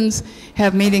petitions,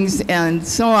 have meetings, and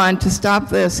so on to stop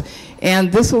this.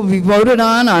 And this will be voted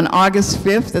on August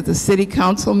 5th at the City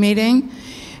Council meeting.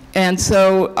 And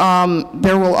so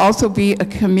there will also be a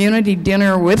community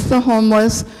dinner with the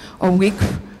homeless a week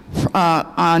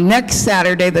next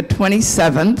Saturday, the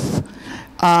 27th,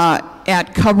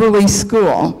 at Coverly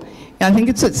School. I think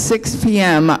it's at 6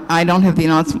 p.m. I don't have the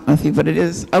announcement with you, but it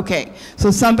is. Okay,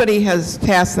 so somebody has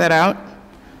passed that out.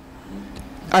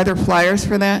 Are there flyers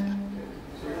for that?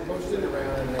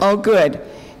 Oh, good.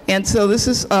 And so this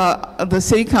is, the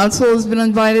City Council has been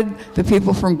invited, the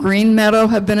people from Green Meadow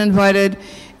have been invited,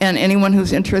 and anyone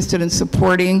who's interested in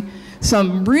supporting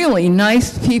some really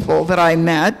nice people that I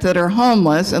met that are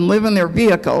homeless and live in their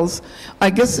vehicles. I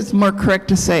guess it's more correct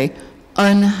to say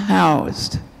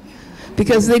unhoused,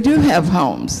 because they do have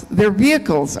homes. Their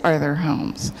vehicles are their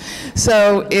homes.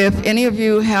 So if any of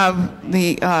you have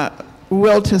the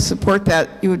will to support that,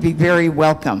 you would be very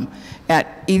welcome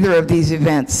at either of these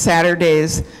events,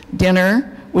 Saturday's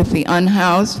dinner with the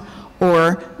unhoused,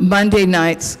 or Monday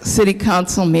night's City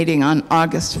Council meeting on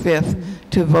August 5th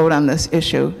to vote on this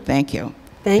issue. Thank you.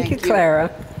 Thank you, Clara.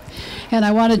 And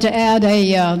I wanted to add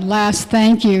a last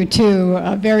thank you to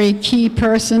a very key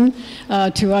person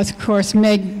to us, of course,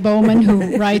 Meg Bowman,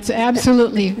 who writes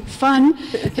absolutely fun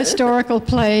historical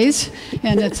plays,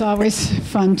 and it's always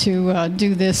fun to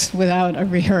do this without a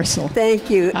rehearsal. Thank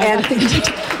you. And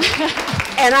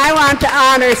I want to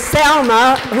honor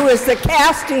Selma, who is the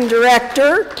casting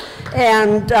director,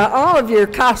 and all of your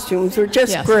costumes were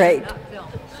just great.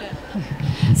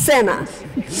 Senna.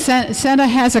 Senna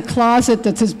has a closet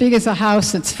that's as big as a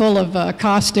house that's full of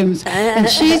costumes. And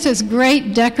she's as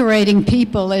great decorating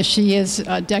people as she is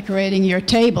decorating your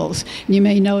tables. And you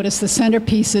may notice the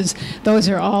centerpieces, those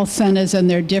are all Senna's, and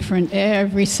they're different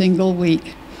every single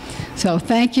week. So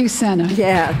thank you, Senna.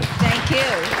 Yeah. Thank you.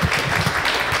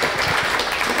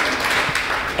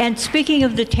 And speaking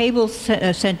of the table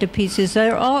centerpieces,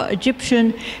 they're all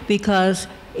Egyptian because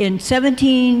in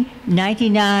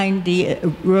 1799, the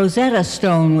Rosetta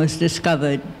Stone was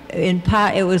discovered. In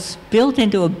part, it was built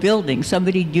into a building.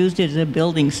 Somebody used it as a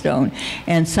building stone,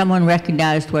 and someone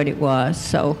recognized what it was.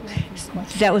 So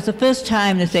that was the first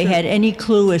time that they had any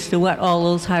clue as to what all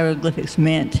those hieroglyphics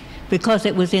meant, because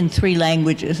it was in 3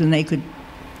 languages, and they could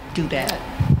do that.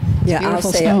 Yeah,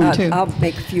 I'll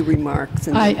make a few remarks.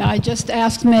 I just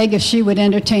asked Meg if she would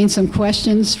entertain some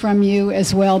questions from you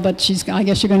as well, but I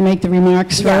guess you're going to make the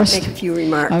remarks first? Yeah, make a few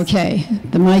remarks. Okay,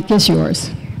 the mic is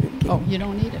yours. Oh, you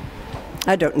don't need it.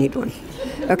 I don't need one.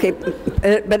 Okay,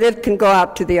 but it can go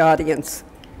out to the audience.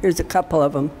 Here's a couple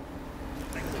of them.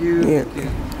 Thank you. Yeah.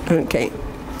 Thank you. Okay.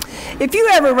 If you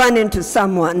ever run into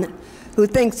someone who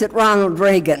thinks that Ronald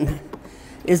Reagan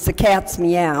is the cat's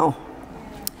meow,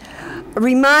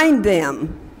 remind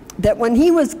them that when he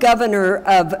was governor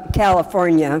of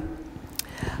California,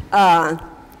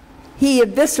 he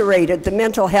eviscerated the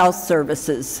mental health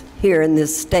services here in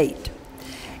this state.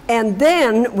 And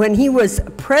then when he was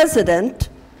president,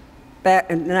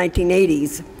 back in the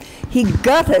 1980s, he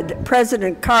gutted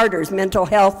President Carter's Mental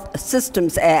Health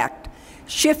Systems Act,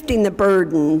 shifting the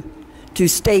burden to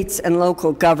states and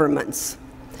local governments.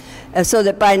 So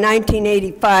that by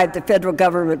 1985, the federal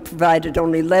government provided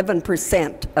only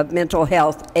 11% of mental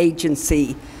health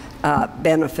agency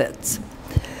benefits.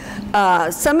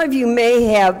 Some of you may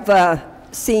have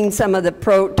seen some of the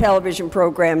television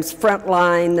programs,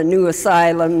 Frontline, the new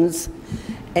asylums,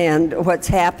 and what's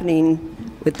happening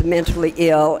with the mentally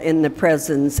ill in the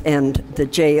prisons and the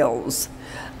jails.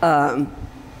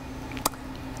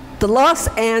 The Los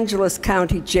Angeles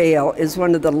County Jail is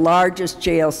one of the largest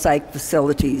jail psych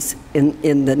facilities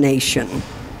in the nation.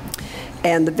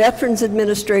 And the Veterans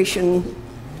Administration,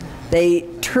 they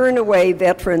turn away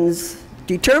veterans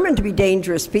determined to be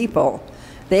dangerous people.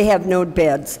 They have no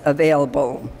beds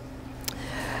available.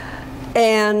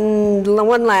 And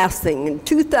one last thing, in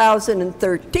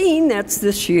 2013, that's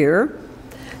this year,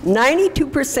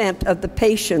 92% of the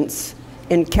patients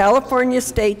in California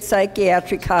state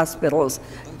psychiatric hospitals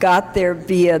got there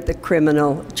via the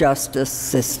criminal justice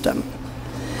system.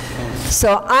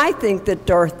 So I think that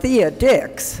Dorothea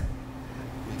Dix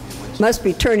must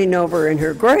be turning over in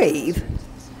her grave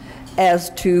as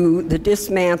to the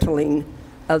dismantling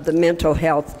of the mental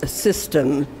health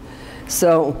system.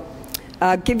 So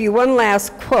I'll give you one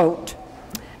last quote.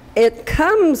 It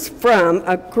comes from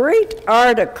a great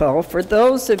article for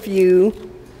those of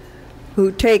you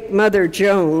who take Mother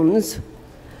Jones.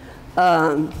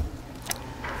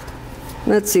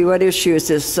 Let's see, what issue is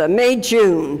this? May,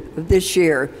 June of this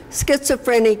year.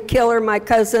 Schizophrenic Killer, My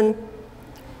Cousin.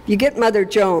 You get Mother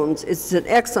Jones. It's an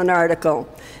excellent article.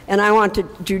 And I want to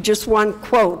do just one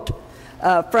quote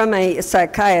from a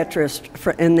psychiatrist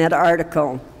in that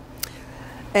article.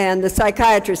 And the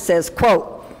psychiatrist says,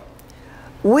 quote,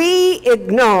 "We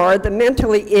ignore the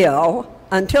mentally ill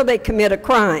until they commit a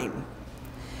crime.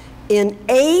 In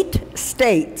 8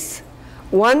 states,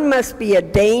 one must be a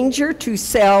danger to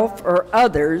self or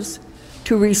others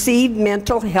to receive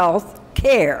mental health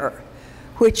care,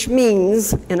 which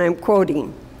means," and I'm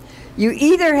quoting, "you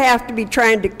either have to be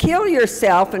trying to kill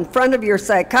yourself in front of your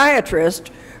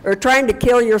psychiatrist or trying to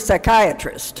kill your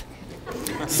psychiatrist."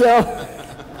 So,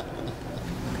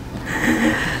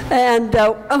 and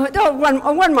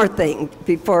one more thing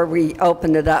before we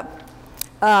open it up.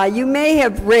 You may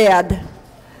have read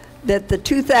that the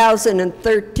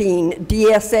 2013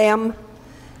 DSM,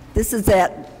 this is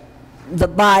the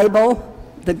Bible,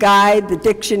 the guide, the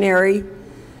dictionary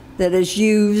that is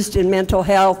used in mental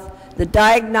health, the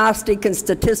Diagnostic and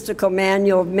Statistical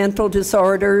Manual of Mental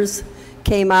Disorders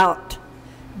came out,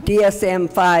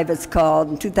 DSM-5 it's called,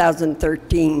 in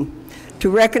 2013, to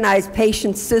recognize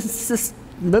patients' symptoms,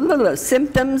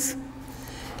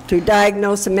 to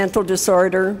diagnose a mental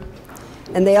disorder.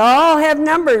 And they all have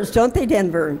numbers, don't they,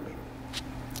 Denver?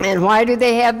 And why do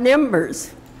they have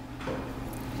numbers?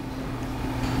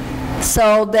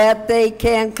 So that they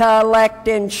can collect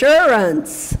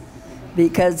insurance,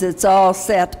 because it's all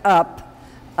set up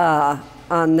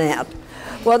on that.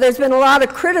 Well, there's been a lot of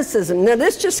criticism. Now,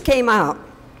 this just came out,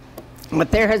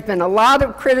 but there has been a lot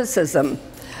of criticism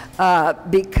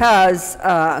because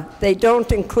they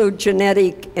don't include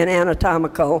genetic and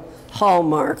anatomical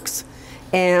hallmarks.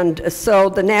 And so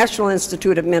the National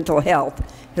Institute of Mental Health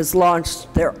has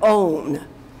launched their own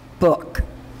book.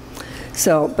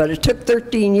 So, but it took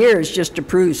 13 years just to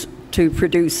produce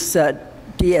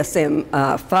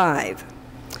DSM-5.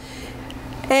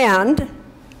 And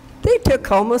they took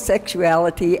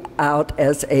homosexuality out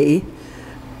as a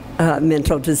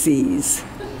mental disease.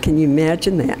 Can you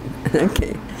imagine that?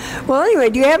 Okay. Well, anyway,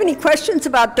 do you have any questions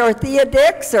about Dorothea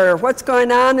Dix or what's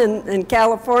going on in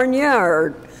California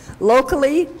or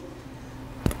locally?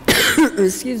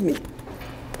 Excuse me.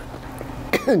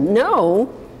 No.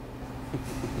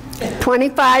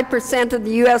 25% of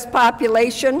the U.S.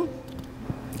 population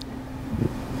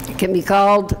can be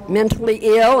called mentally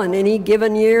ill in any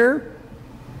given year.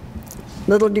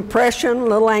 Little depression,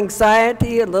 little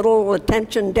anxiety, a little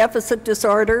attention deficit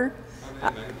disorder.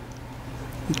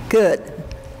 Good.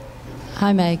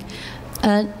 Hi, Meg.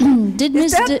 Did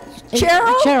Miss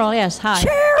Cheryl? Cheryl, yes. Hi.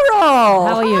 Cheryl.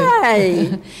 How are you?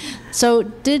 Hi. So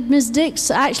did Ms. Dix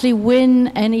actually win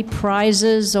any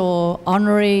prizes or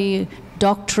honorary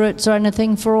doctorates or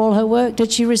anything for all her work?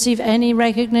 Did she receive any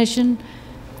recognition?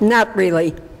 Not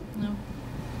really. No.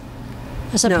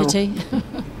 That's a No. pity.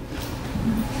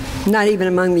 Not even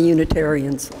among the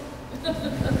Unitarians.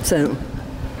 So,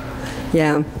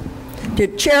 yeah.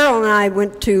 Cheryl and I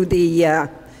went to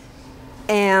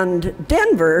and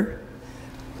Denver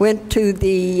went to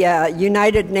the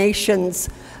United Nations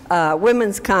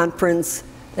Women's Conference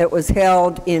that was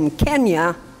held in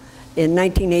Kenya in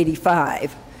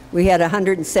 1985. We had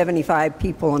 175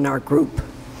 people in our group.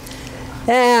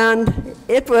 And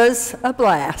it was a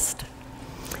blast.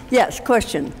 Yes,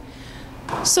 question.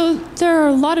 So there are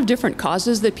a lot of different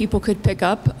causes that people could pick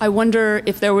up. I wonder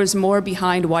if there was more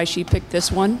behind why she picked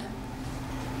this one.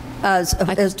 As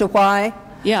to why?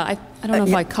 Yeah, I don't know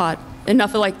if I caught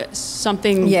enough of like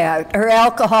something. Yeah, her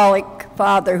alcoholic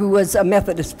father, who was a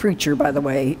Methodist preacher, by the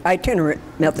way, itinerant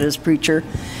Methodist preacher,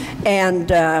 and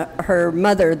her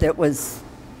mother that was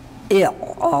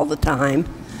ill all the time.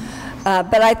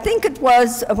 But I think it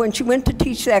was when she went to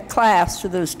teach that class to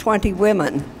those 20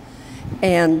 women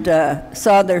and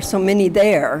saw there's so many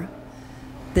there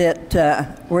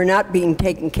that were not being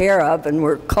taken care of and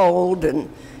were cold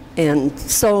and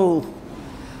so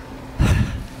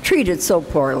treated so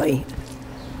poorly.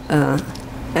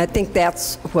 I think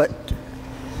that's what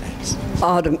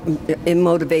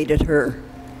motivated her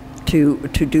to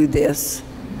do this.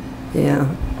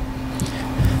 Yeah.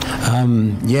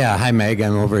 Yeah, hi Meg,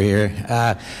 I'm over here.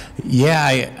 I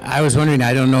was wondering,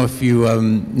 I don't know if you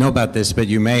know about this, but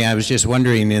you may. I was just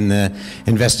wondering in the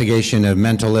investigation of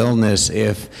mental illness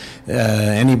if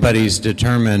anybody's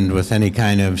determined with any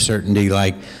kind of certainty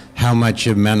like how much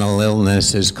of mental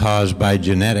illness is caused by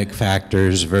genetic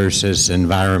factors versus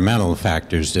environmental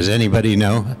factors. Does anybody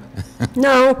know?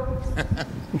 No.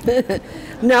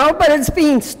 No, but it's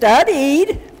being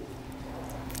studied.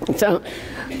 So,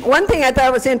 one thing I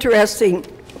thought was interesting,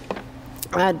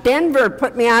 Denver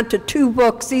put me on to 2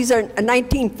 books. These are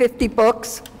 1950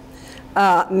 books,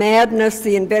 Madness,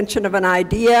 the Invention of an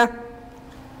Idea,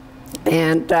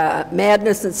 and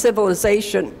Madness and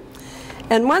Civilization.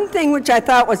 And one thing which I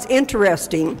thought was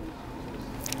interesting,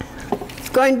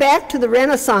 going back to the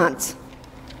Renaissance,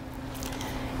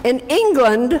 in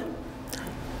England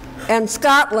and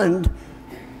Scotland,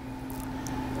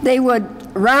 they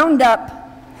would round up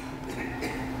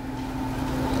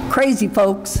crazy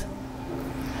folks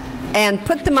and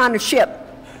put them on a ship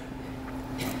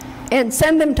and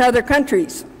send them to other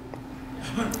countries.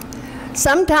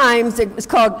 Sometimes it was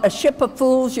called a ship of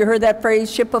fools. You heard that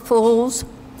phrase, ship of fools?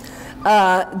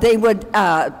 They would,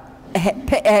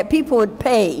 people would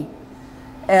pay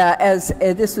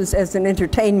this was as an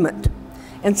entertainment.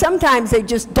 And sometimes they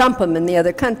just dump them in the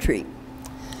other country.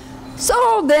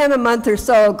 So then a month or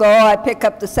so ago, I pick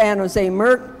up the San Jose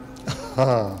Merc,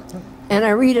 and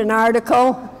I read an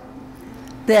article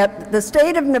that the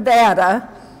state of Nevada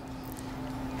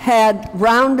had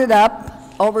rounded up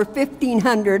over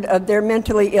 1,500 of their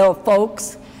mentally ill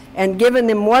folks and given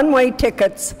them one-way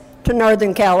tickets to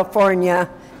Northern California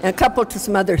and a couple to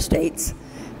some other states,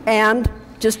 and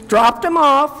just dropped them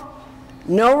off.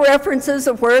 No references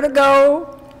of where to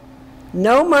go,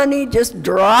 no money, just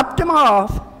dropped them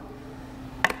off.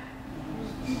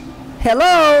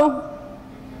 Hello?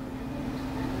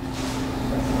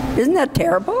 Isn't that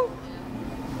terrible?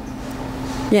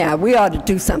 Yeah, we ought to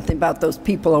do something about those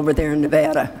people over there in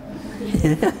Nevada.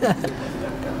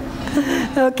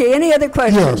 Okay, any other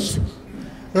questions?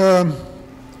 Yes.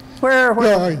 Where?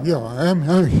 Yeah,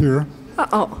 I'm here.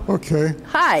 Uh-oh. Okay.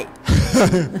 Hi.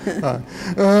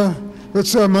 Hi.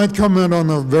 Let's might comment on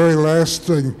the very last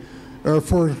thing.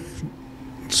 For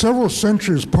several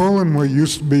centuries, Poland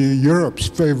used to be Europe's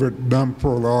favorite dump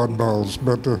for oddballs,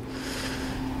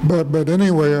 but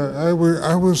anyway,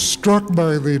 I was struck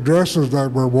by the dresses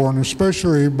that were worn,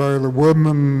 especially by the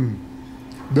women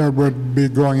that would be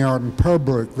going out in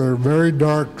public. They're very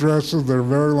dark dresses, they're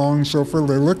very long and so forth.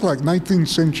 They look like 19th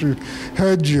century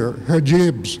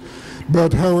hijabs.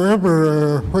 But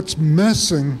however, what's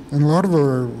missing in a lot of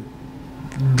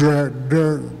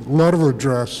her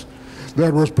dress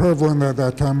that was prevalent at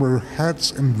that time were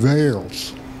hats and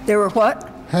veils. There were what?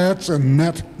 Hats and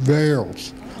net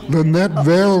veils. The net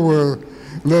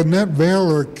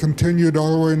veil continued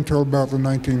all the way until about the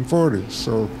 1940s.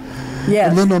 So, yes.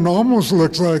 And then it almost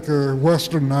looks like a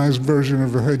westernized version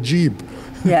of a hijab.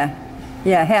 Yeah,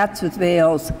 hats with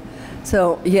veils.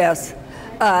 So yes,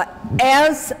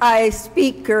 as I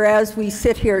speak or as we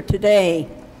sit here today,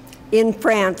 in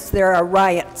France there are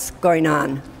riots going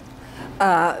on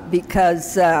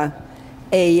because a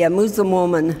Muslim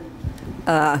woman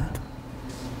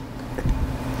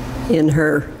in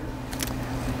her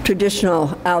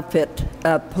traditional outfit.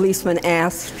 A policeman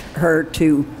asked her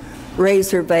to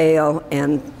raise her veil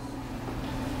and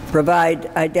provide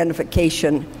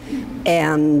identification,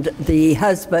 and the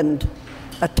husband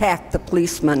attacked the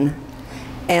policeman,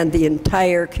 and the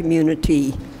entire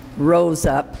community rose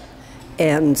up,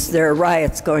 and there are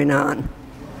riots going on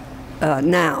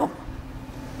now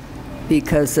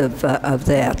because of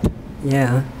that.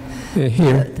 Yeah.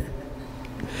 Here.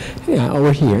 Yeah,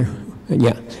 over here.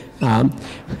 Yeah.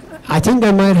 I think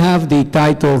I might have the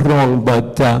title wrong,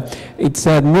 but it's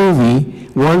a movie,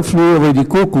 One Flew Over the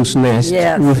Cuckoo's Nest,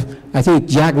 yes, with, I think,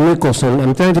 Jack Nicholson.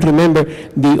 I'm trying to remember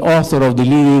the author of the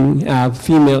leading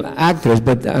female actress,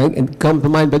 but I can't come to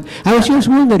mind. But I was just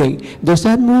wondering, does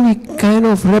that movie kind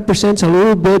of represents a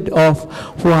little bit of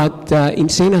what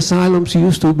insane asylums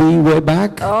used to be way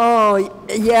back? Oh,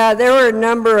 yeah, there were a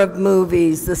number of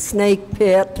movies, The Snake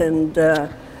Pit, and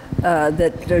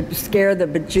that scare the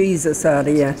bejesus out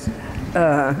of you.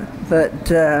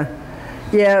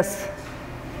 Yes,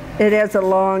 it has a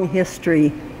long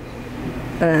history,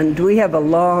 and we have a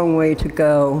long way to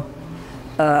go,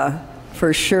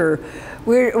 for sure.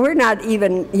 We're not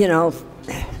even, you know,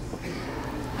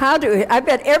 I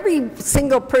bet every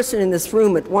single person in this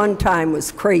room at one time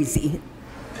was crazy.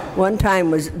 One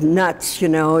time was nuts, you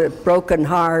know, a broken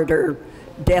heart or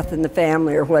death in the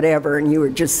family or whatever, and you were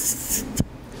just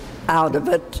out of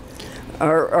it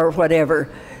or whatever.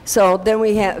 So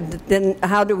then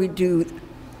how do we do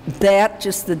that?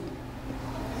 Just the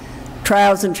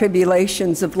trials and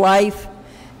tribulations of life,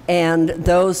 and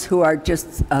those who are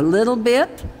just a little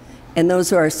bit, and those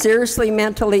who are seriously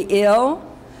mentally ill.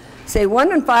 Say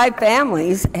 1 in 5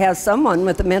 families has someone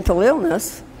with a mental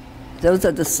illness. Those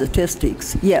are the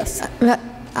statistics. Yes.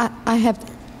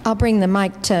 I'll bring the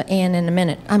mic to Ann in a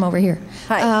minute. I'm over here.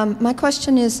 Hi. My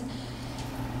question is,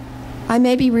 I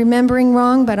may be remembering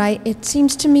wrong, but it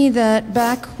seems to me that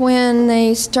back when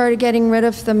they started getting rid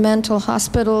of the mental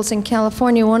hospitals in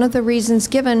California, one of the reasons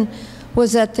given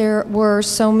was that there were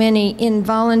so many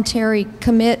involuntary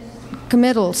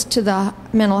committals to the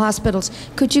mental hospitals.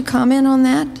 Could you comment on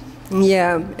that?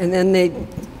 Yeah, and then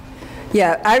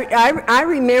I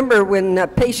remember when the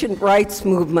patient rights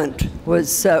movement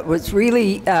was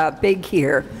really big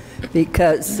here,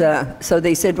 because so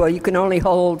they said, well, you can only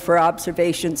hold for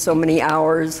observation so many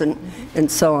hours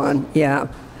and so on. Yeah.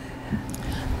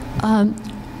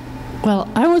 Well,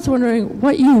 I was wondering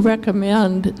what you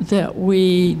recommend that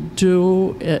we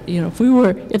do. You know,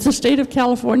 if the state of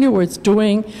California was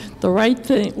doing the right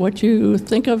thing, what you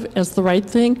think of as the right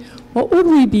thing, what would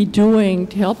we be doing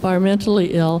to help our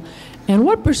mentally ill? And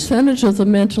what percentage of the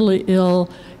mentally ill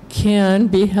can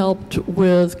be helped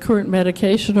with current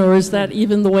medication, or is that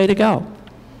even the way to go?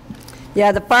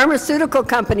 Yeah, the pharmaceutical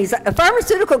companies,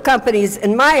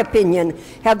 in my opinion,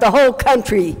 have the whole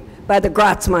country by the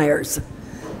Grotzmeyers.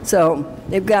 So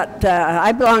they've got,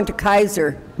 I belong to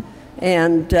Kaiser,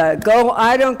 and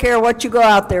I don't care what you go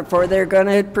out there for, they're going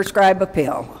to prescribe a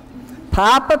pill.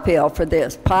 Pop a pill for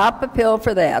this, pop a pill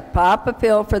for that, pop a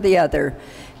pill for the other.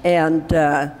 And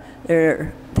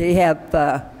they have,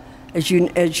 as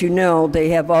you know, they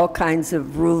have all kinds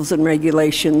of rules and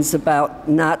regulations about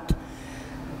not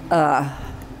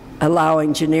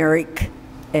allowing generic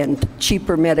and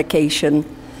cheaper medication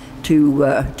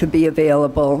to be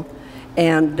available.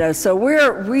 And so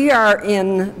we are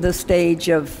in the stage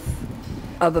of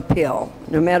a pill.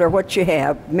 No matter what you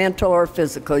have, mental or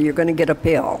physical, you're going to get a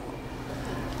pill.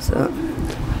 So.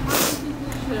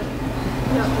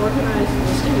 Organize in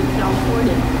the state of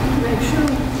California to make sure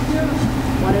we give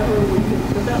whatever we can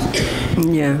the best.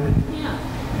 Yeah.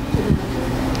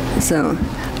 So,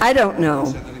 I don't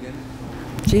know.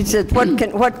 She said,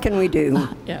 what can we do?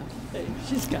 Yeah,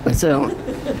 she's got it. So,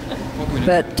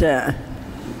 but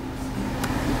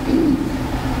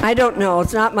I don't know.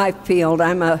 It's not my field.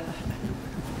 I'm a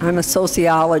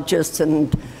sociologist,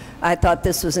 and I thought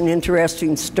this was an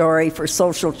interesting story for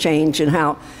social change and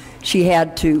how she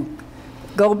had to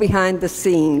go behind the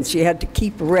scenes. She had to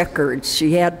keep records.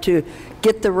 She had to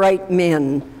get the right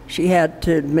men. She had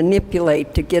to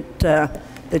manipulate to get the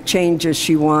changes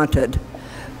she wanted.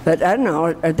 But I don't know,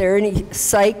 are there any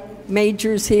psych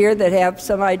majors here that have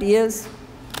some ideas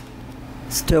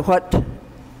as to what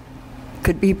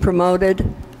could be promoted?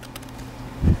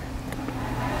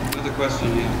 Another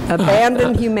question, yeah.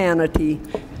 Abandon humanity.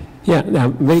 Yeah,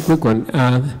 very quick one.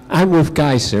 I'm with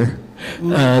Kaiser.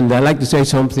 And I'd like to say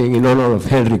something in honor of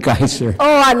Henry Kaiser.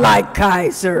 Oh, I like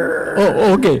Kaiser.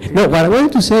 Oh, okay. No, what I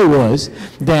wanted to say was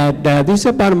that this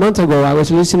about a month ago, I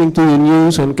was listening to the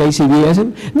news on KCBS,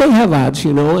 and they have ads,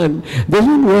 you know, and this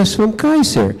one was from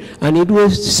Kaiser, and it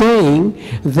was saying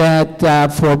that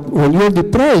for when you're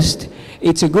depressed,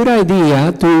 it's a good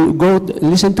idea to go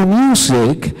listen to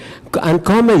music and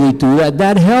comedy too,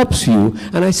 that helps you.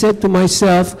 And I said to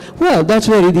myself, well, that's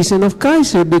very decent of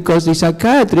Kaiser, because the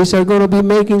psychiatrists are going to be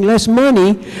making less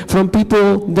money from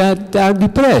people that are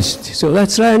depressed. So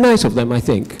that's very nice of them, I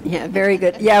think. Yeah, very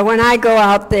good. Yeah, when I go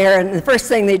out there and the first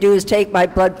thing they do is take my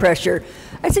blood pressure,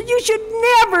 I said, you should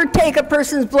never take a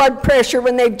person's blood pressure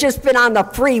when they've just been on the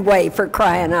freeway, for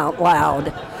crying out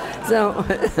loud. So.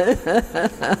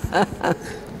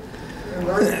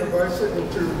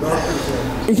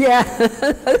 Yeah.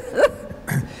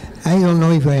 I don't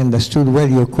know if I understood well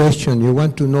your question. You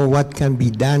want to know what can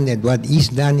be done and what is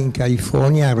done in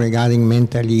California regarding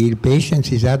mentally ill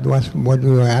patients? Is that what we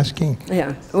were asking?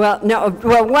 Yeah. Well, no.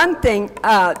 Well, one thing,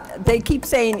 they keep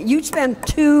saying you spend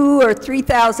 $2,000 or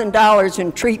 $3,000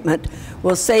 in treatment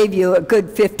will save you a good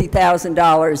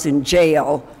 $50,000 in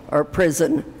jail or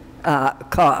prison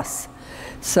costs.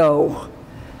 So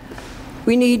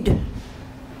we need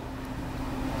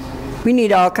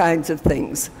all kinds of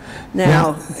things.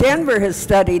 Now, Denver has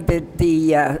studied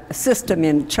the system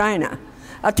in China.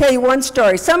 I'll tell you one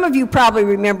story. Some of you probably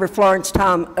remember Florence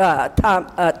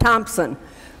Thompson,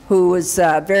 who was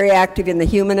very active in the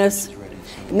Humanists.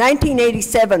 In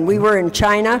 1987, we were in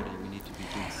China,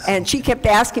 and she kept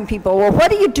asking people, well,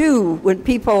 what do you do when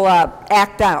people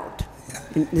act out?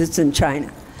 This is in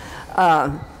China.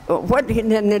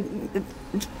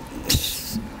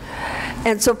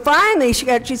 And so finally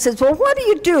she says, well, what do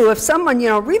you do if someone,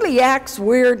 really acts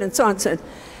weird and so on?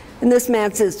 And this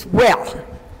man says, well,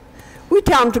 we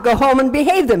tell them to go home and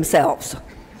behave themselves.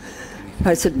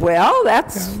 I said, well,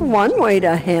 that's one way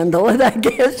to handle it, I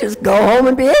guess. Just go home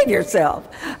and behave yourself.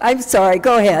 I'm sorry,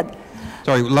 go ahead.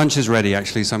 Sorry, lunch is ready,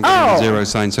 actually, so I'm giving a zero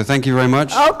sign. So thank you very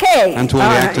much. Okay. And to all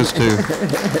the actors, too.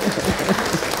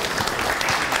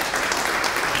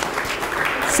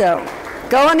 So,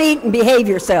 go and eat and behave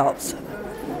yourselves.